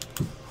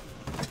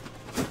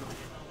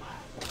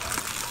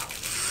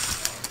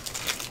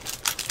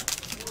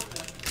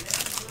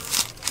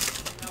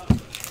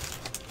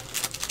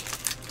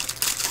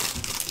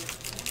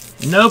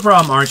 No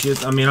problem, Archie.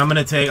 I mean,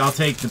 I'll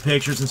take the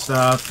pictures and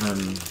stuff,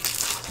 and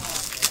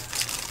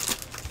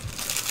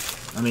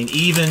I mean,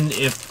 even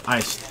if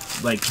I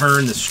like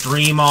turn the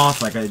stream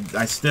off, like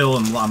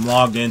I'm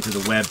logged into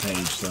the web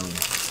page, so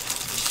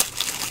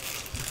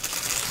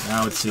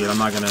I would see it. I'm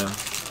not gonna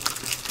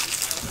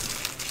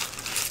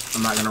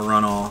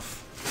run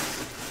off.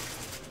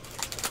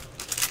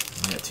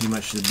 I got too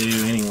much to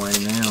do anyway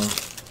now.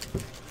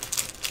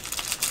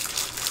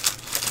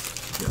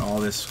 Get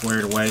all this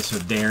squared away so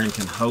Darren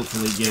can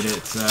hopefully get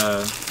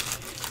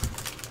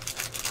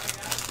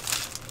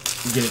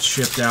it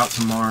shipped out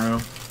tomorrow.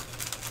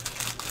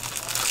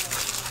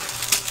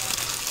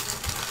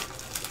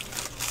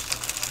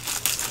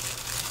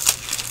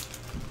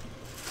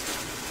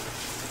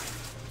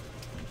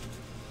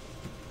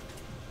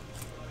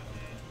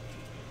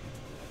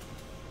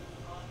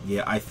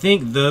 Yeah, I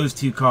think those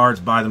two cards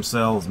by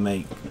themselves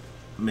make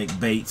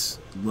Bates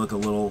look a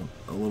little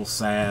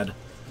sad.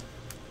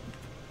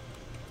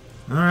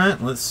 All right,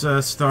 let's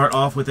start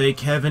off with a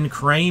Kevin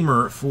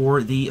Kramer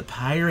for the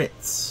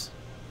Pirates.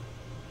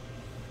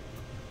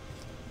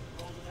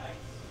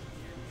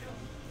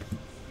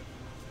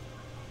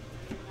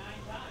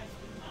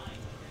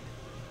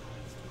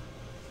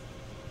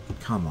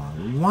 Come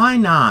on, why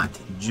not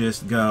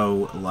just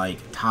go like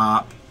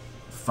top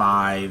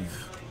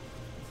 5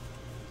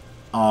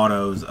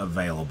 autos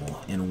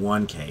available in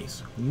one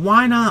case?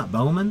 Why not,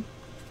 Bowman?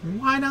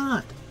 Why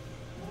not?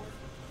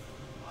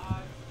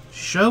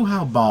 Show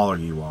how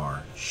baller you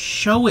are.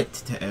 Show it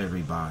to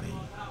everybody.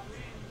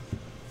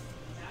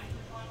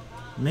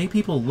 Make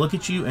people look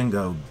at you and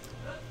go,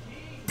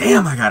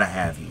 damn, I gotta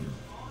have you.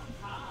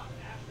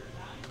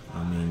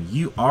 I mean,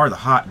 you are the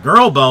hot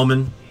girl,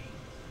 Bowman.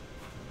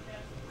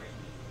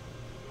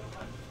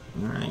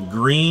 Alright,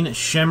 green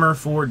shimmer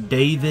for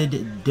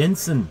David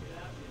Denson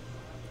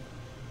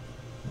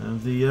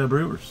of the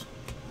Brewers.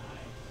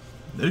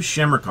 Those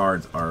shimmer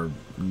cards are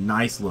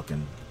nice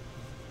looking.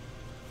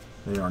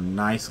 They are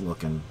nice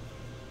looking.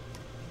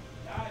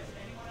 Guys,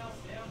 anyone else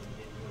down and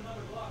get you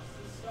another box?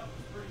 This stuff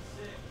is pretty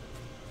sick.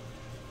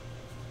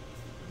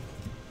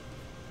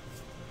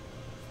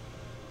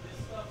 This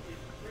stuff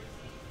is pretty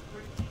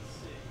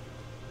sick.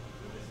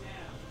 Who is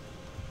down?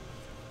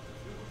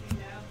 Who would be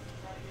down to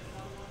try to get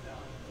another one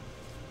done?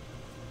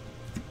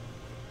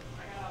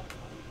 I got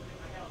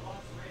a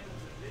box of random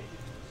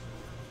division in the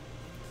store.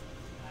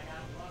 And I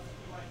got lots of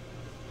PYT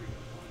in the street.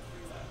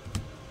 23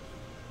 left.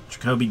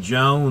 Jacoby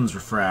Jones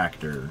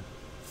refractor.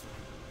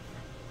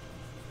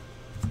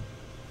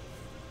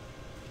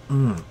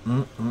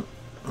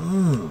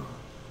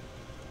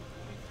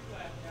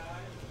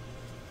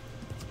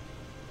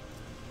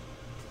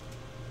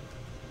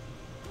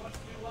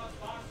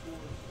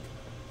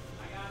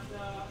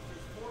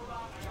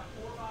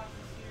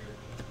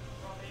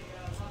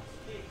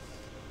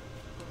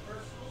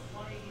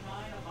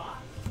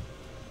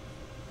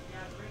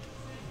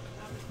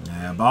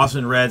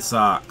 Boston Red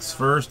Sox.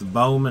 First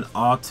Bowman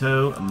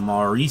auto,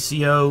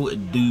 Mauricio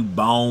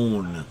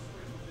Dubon.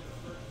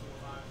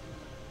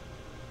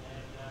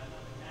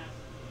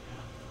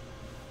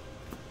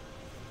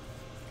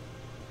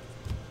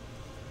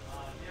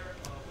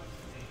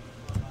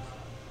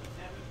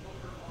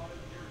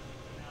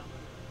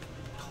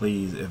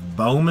 Please, if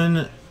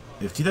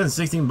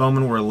 2016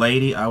 Bowman were a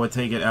lady, I would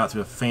take it out to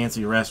a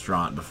fancy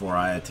restaurant before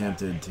I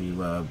attempted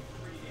to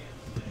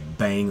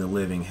bang the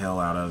living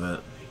hell out of it.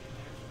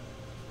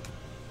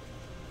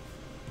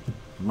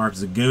 Mark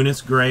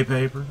Zagunis, gray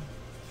paper.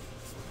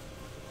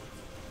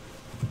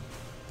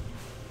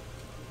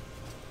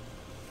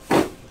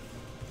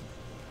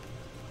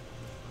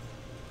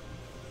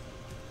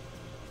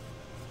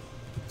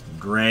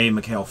 Gray,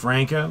 Maikel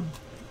Franco.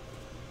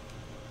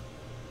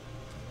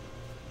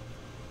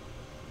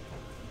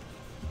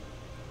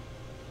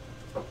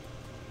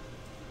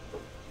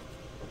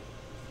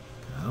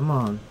 Come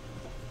on.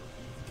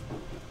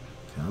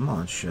 Come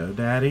on, show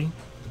daddy.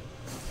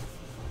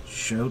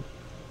 Show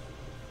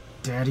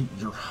daddy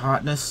your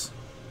hotness.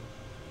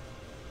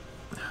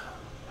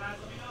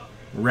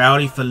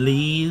 Rowdy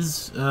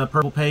Feliz,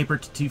 purple paper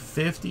to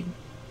 250.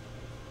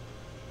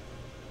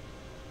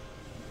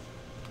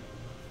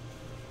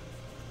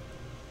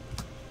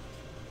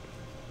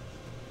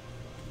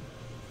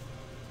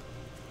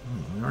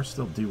 We are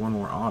still due one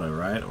more auto,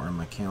 right? Or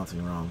am I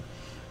counting wrong?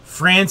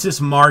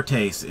 Francis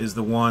Martes is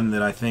the one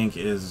that I think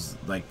is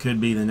like could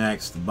be the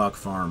next Buck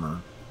Farmer.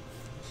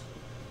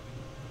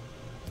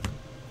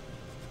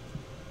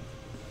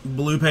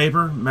 Blue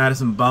paper,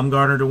 Madison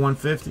Bumgarner to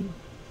 150.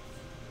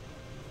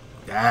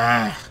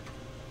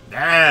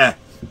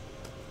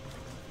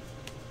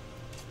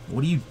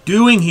 What are you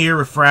doing here,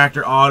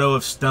 refractor auto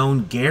of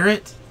Stone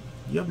Garrett?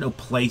 You have no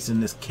place in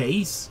this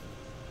case.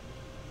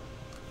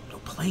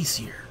 place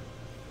here.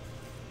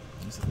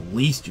 At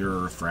least you're a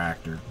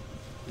refractor.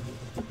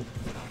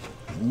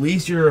 At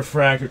least you're a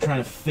refractor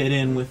trying to fit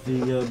in with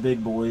the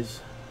big boys.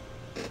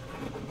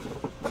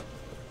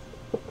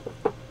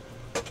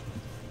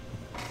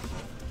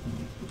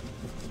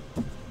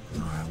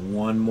 Alright,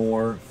 one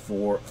more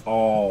for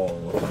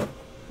all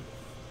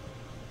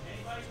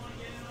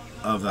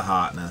of the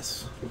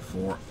hotness.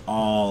 For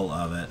all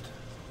of it.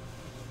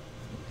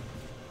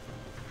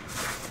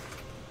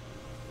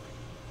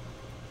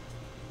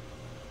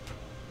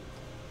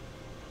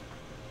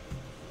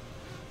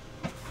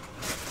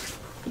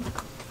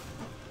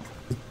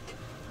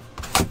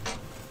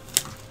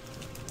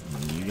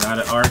 Got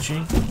it, Archie.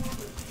 Let me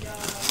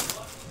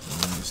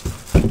just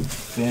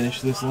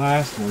finish this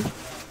last one.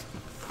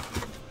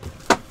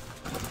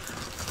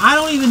 I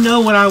don't even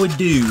know what I would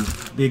do,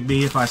 Big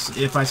B, if I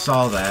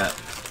saw that.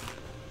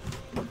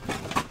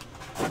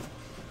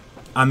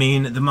 I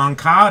mean, the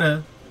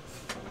Moncada.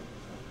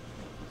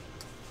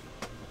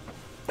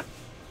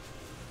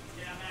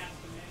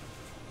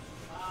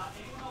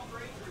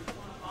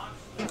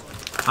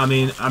 I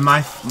mean,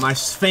 my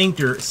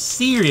sphincter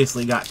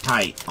seriously got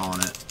tight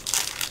on it.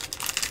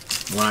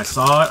 When I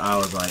saw it, I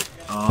was like,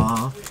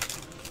 well,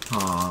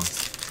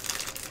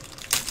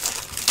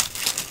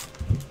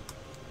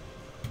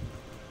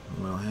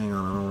 hang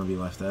on, I don't want to be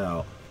left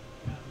out.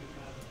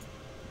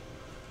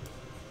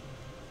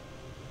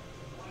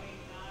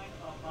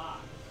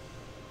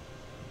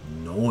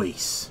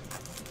 Nice.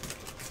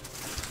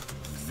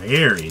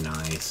 Very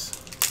nice.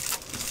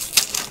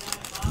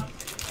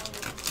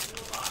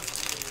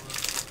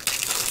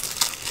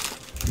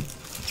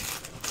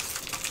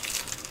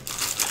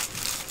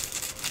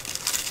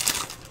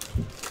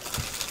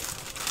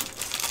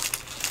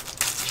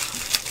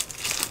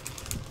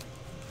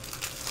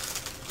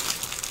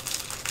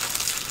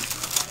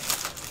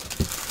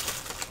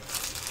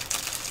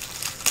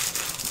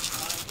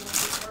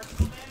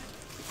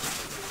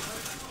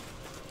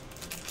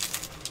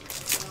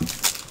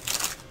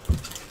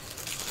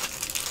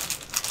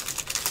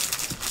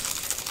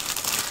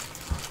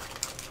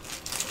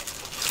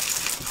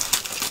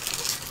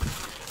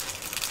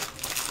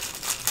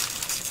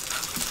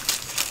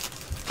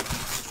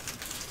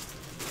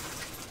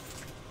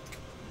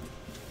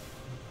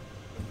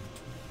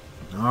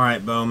 All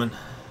right, Bowman.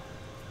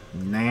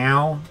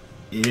 Now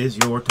is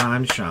your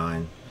time to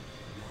shine.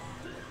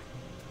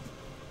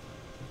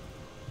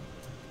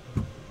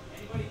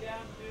 Anybody down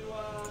to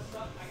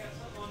something? I got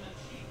something on the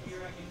cheap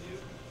here I can do. You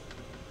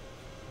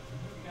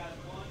got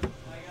one.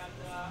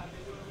 I've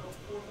been doing a little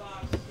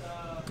 4-box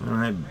All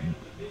right. random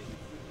divisions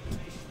with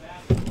Nation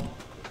basketball.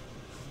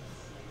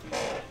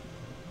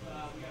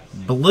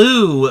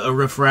 Blue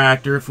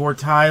refractor for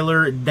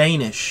Tyler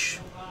Danish.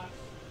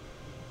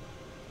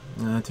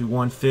 To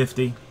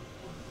 150.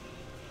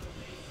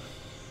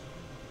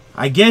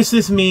 I guess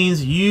this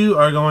means you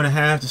are going to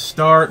have to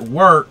start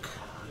work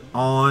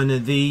on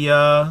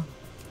the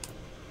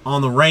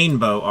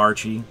rainbow,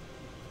 Archie.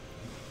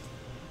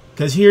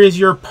 Because here is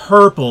your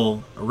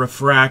purple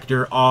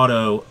refractor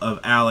auto of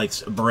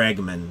Alex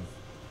Bregman.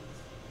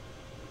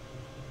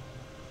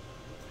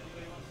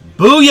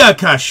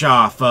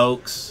 Booyakasha,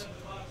 folks.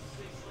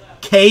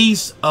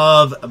 Case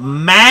of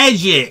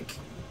magic.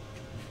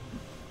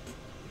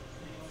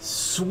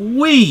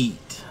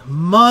 Sweet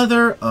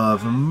mother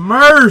of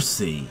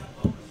mercy.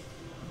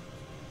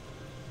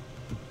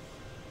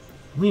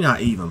 We're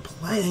not even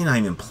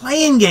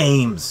playing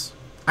games.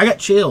 I got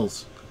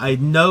chills. I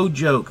no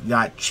joke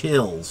got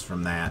chills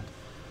from that.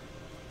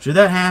 Should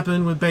that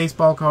happen with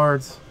baseball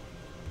cards?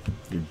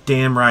 You're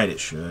damn right it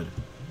should.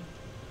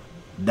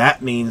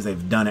 That means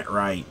they've done it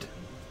right.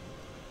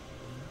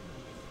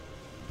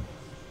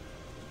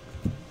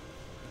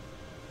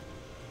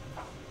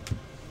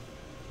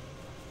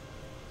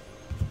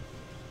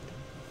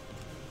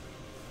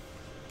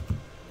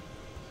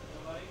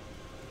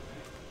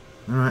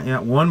 All right, yeah,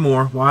 one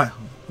more.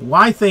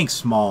 Why think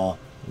small?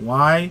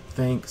 Why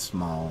think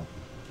small?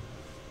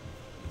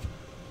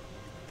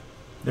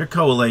 Their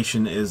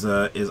correlation is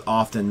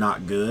often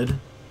not good.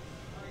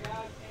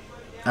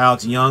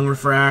 Alex Young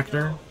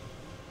refractor.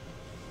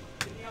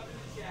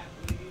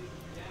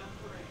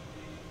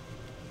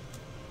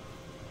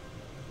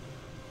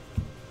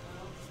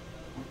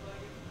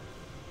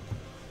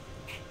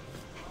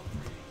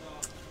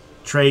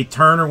 Trey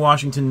Turner,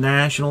 Washington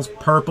Nationals,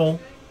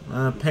 purple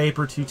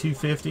paper to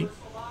 250.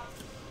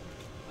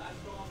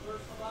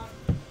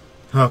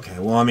 Okay,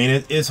 well, I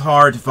mean, it's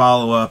hard to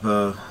follow up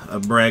a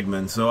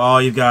Bregman, so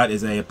all you've got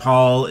is a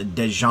Paul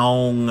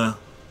DeJong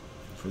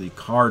for the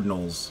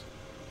Cardinals.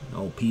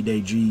 Oh,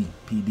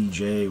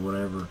 PDJ,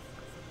 whatever.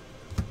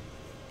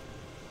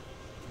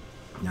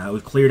 Now,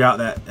 we've cleared out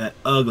that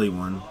ugly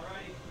one.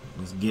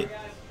 Let's get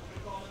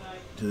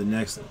to the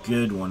next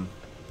good one.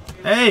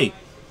 Hey!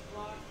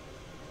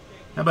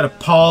 How about a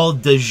Paul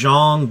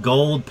DeJong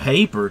gold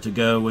paper to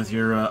go with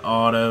your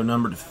auto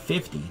number to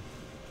 50?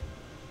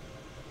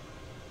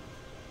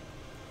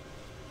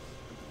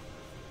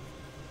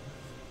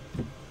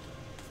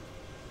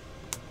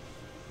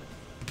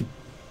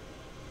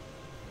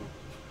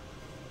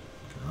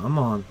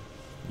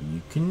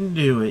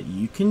 do it.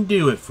 You can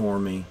do it for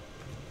me.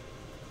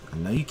 I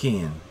know you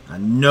can. I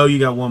know you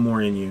got one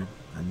more in you.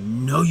 I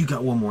know you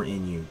got one more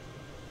in you.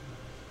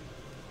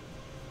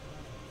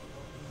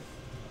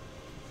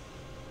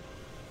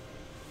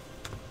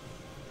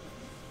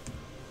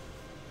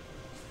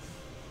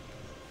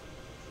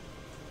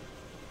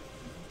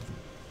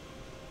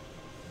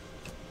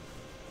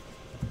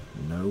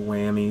 No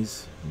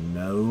whammies.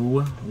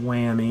 No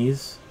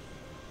whammies.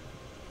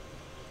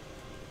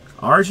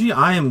 Archie,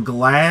 I am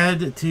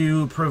glad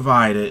to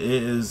provide it.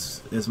 It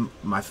is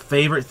my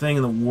favorite thing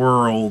in the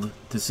world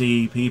to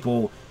see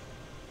people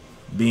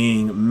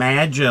being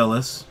mad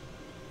jealous.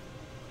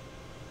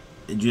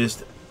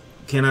 Just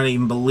cannot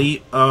even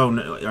believe. Oh,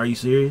 no. Are you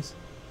serious?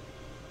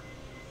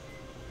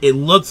 It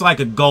looks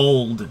like a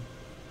gold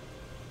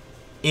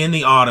in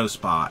the auto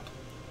spot.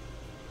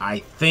 I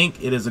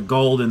think it is a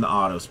gold in the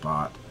auto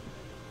spot.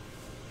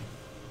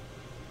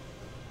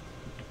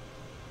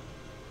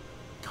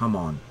 Come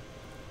on.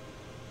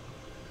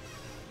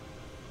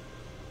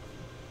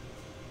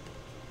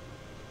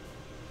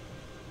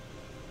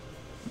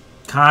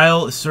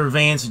 Kyle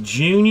Cervance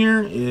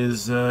Jr.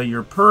 is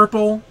your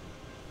purple.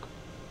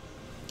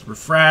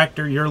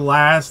 Refractor, your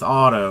last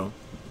auto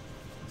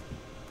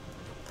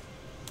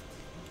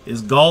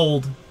is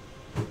gold.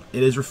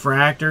 It is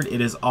refractored. It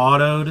is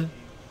autoed.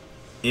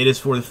 It is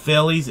for the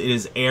Phillies. It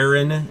is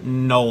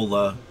Aaron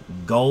Nola.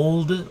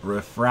 Gold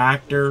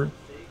refractor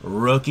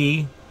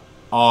rookie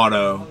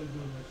auto.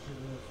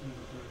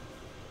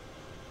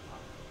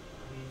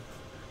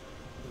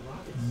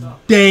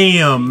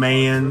 Damn,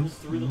 man.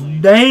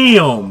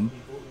 Damn.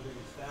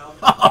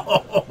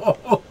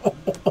 Oh.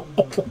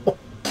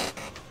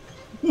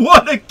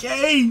 What a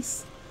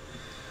case.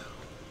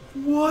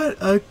 What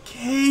a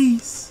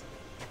case.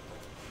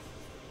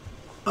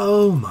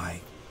 Oh, my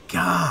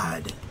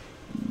God.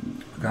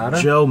 Got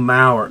it? Joe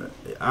Mauer.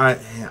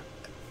 Holy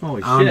I'm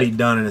shit. gonna be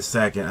done in a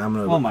second. I'm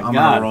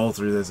gonna roll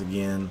through this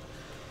again.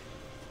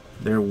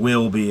 There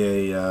will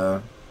be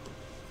a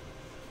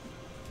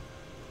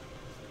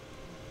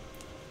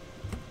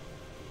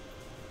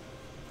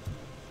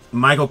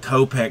Michael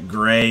Kopech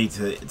gray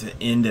to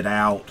end it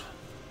out.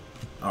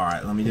 All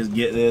right, let me just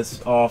get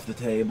this off the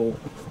table.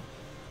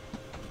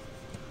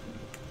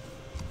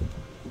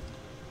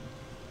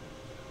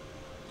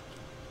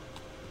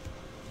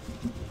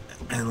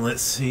 And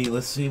let's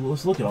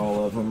look at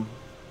all of them.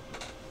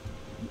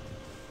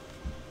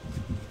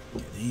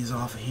 Get these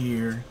off of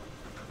here.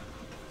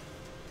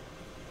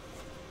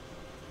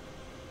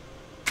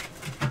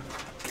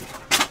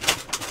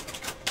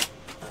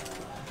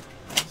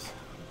 That's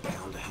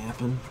bound to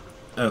happen.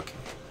 Okay.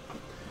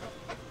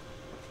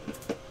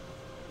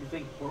 You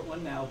think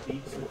Portland now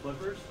beats the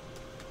Clippers?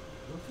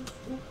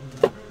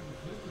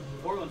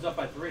 Portland's up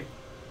by 3.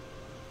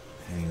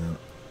 Hang on.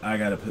 I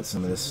gotta put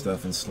some of this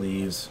stuff in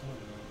sleeves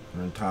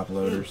or in top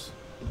loaders.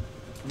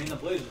 I mean, the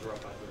Blazers are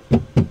up by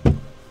 3.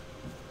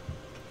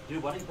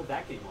 Dude, why didn't you put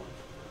that game on?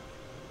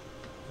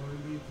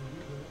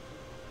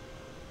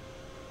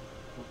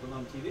 We'll put it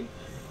on TV?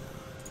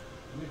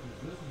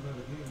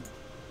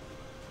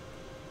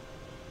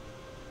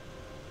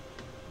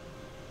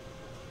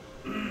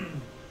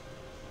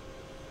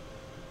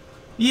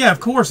 Yeah, of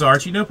course,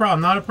 Archie. No problem.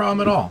 Not a problem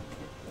at all.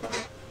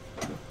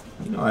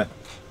 You know what?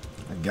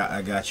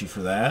 I got you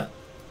for that.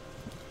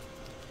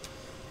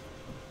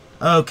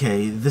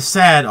 Okay, the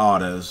sad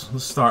autos.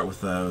 Let's start with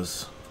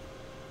those.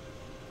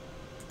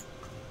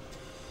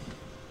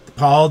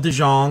 Paul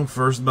DeJong,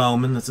 first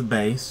Bowman. That's a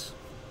base.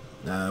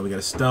 We got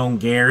a Stone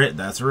Garrett.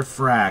 That's a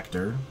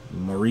refractor.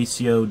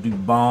 Mauricio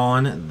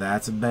Dubon.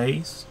 That's a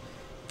base.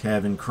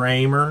 Kevin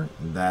Kramer.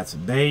 That's a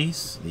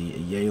base. The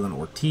Yalen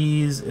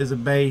Ortiz is a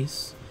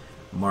base.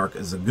 Mark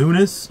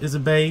Zagunis is a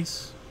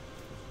base.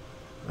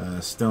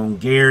 Stone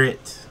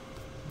Garrett.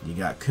 You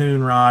got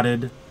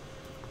Coonrodded.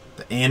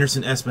 The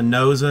Anderson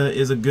Espinoza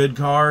is a good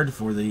card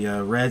for the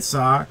Red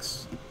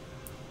Sox.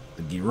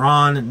 The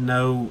Giron,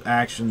 no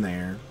action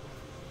there.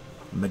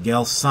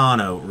 Miguel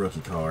Sano, rookie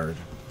card.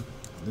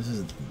 This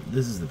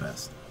is the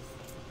best.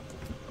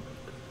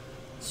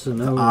 So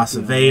the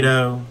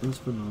Acevedo. That's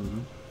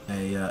phenomenal.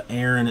 A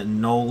Aaron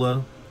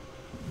Nola,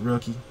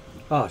 rookie.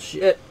 Oh,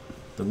 shit.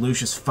 The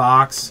Lucius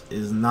Fox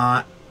is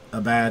not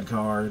a bad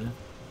card.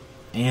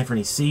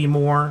 Anthony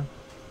Seymour.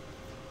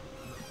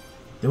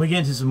 Then we get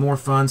into some more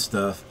fun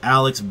stuff.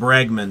 Alex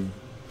Bregman,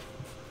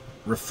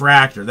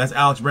 refractor. That's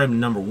Alex Bregman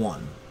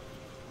 #1.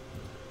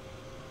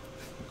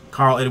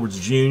 Carl Edwards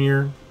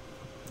Jr.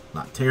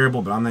 Not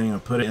terrible, but I'm not even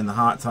gonna put it in the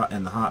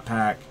hot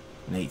pack.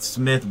 Nate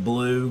Smith,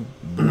 blue,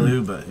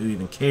 but who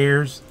even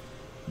cares?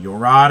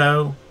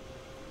 Yorado.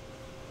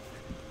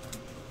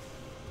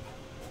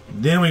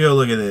 Then we go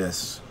look at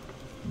this.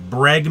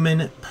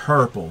 Bregman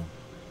purple.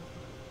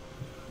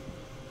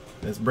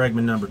 That's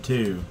Bregman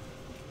 #2.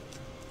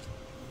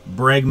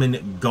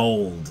 Bregman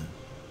gold.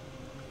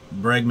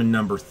 Bregman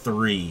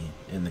 #3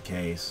 in the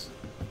case.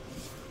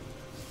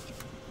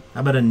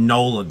 How about a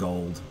Nola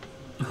gold?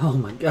 Oh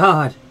my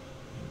God.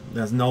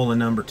 That's Nola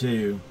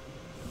 #2.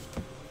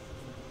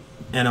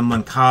 And a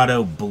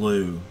Moncado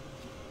blue.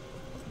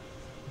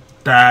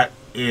 That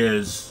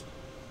is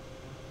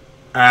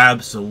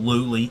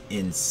absolutely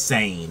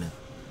insane.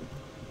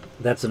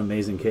 That's an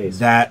amazing case.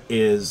 That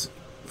is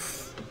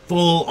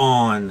full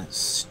on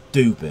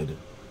stupid.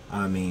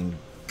 I mean,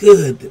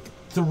 good.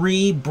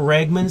 3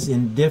 Bregmans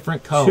in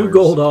different colors. 2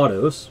 gold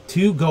autos.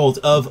 2 golds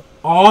of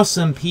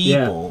awesome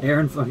people. Yeah,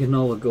 Aaron fucking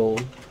Nola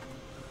gold.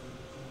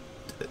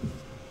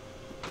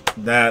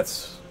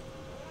 That's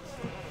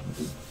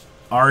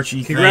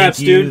Archie. Congrats,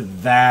 thank you.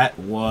 dude. That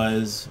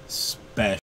was special.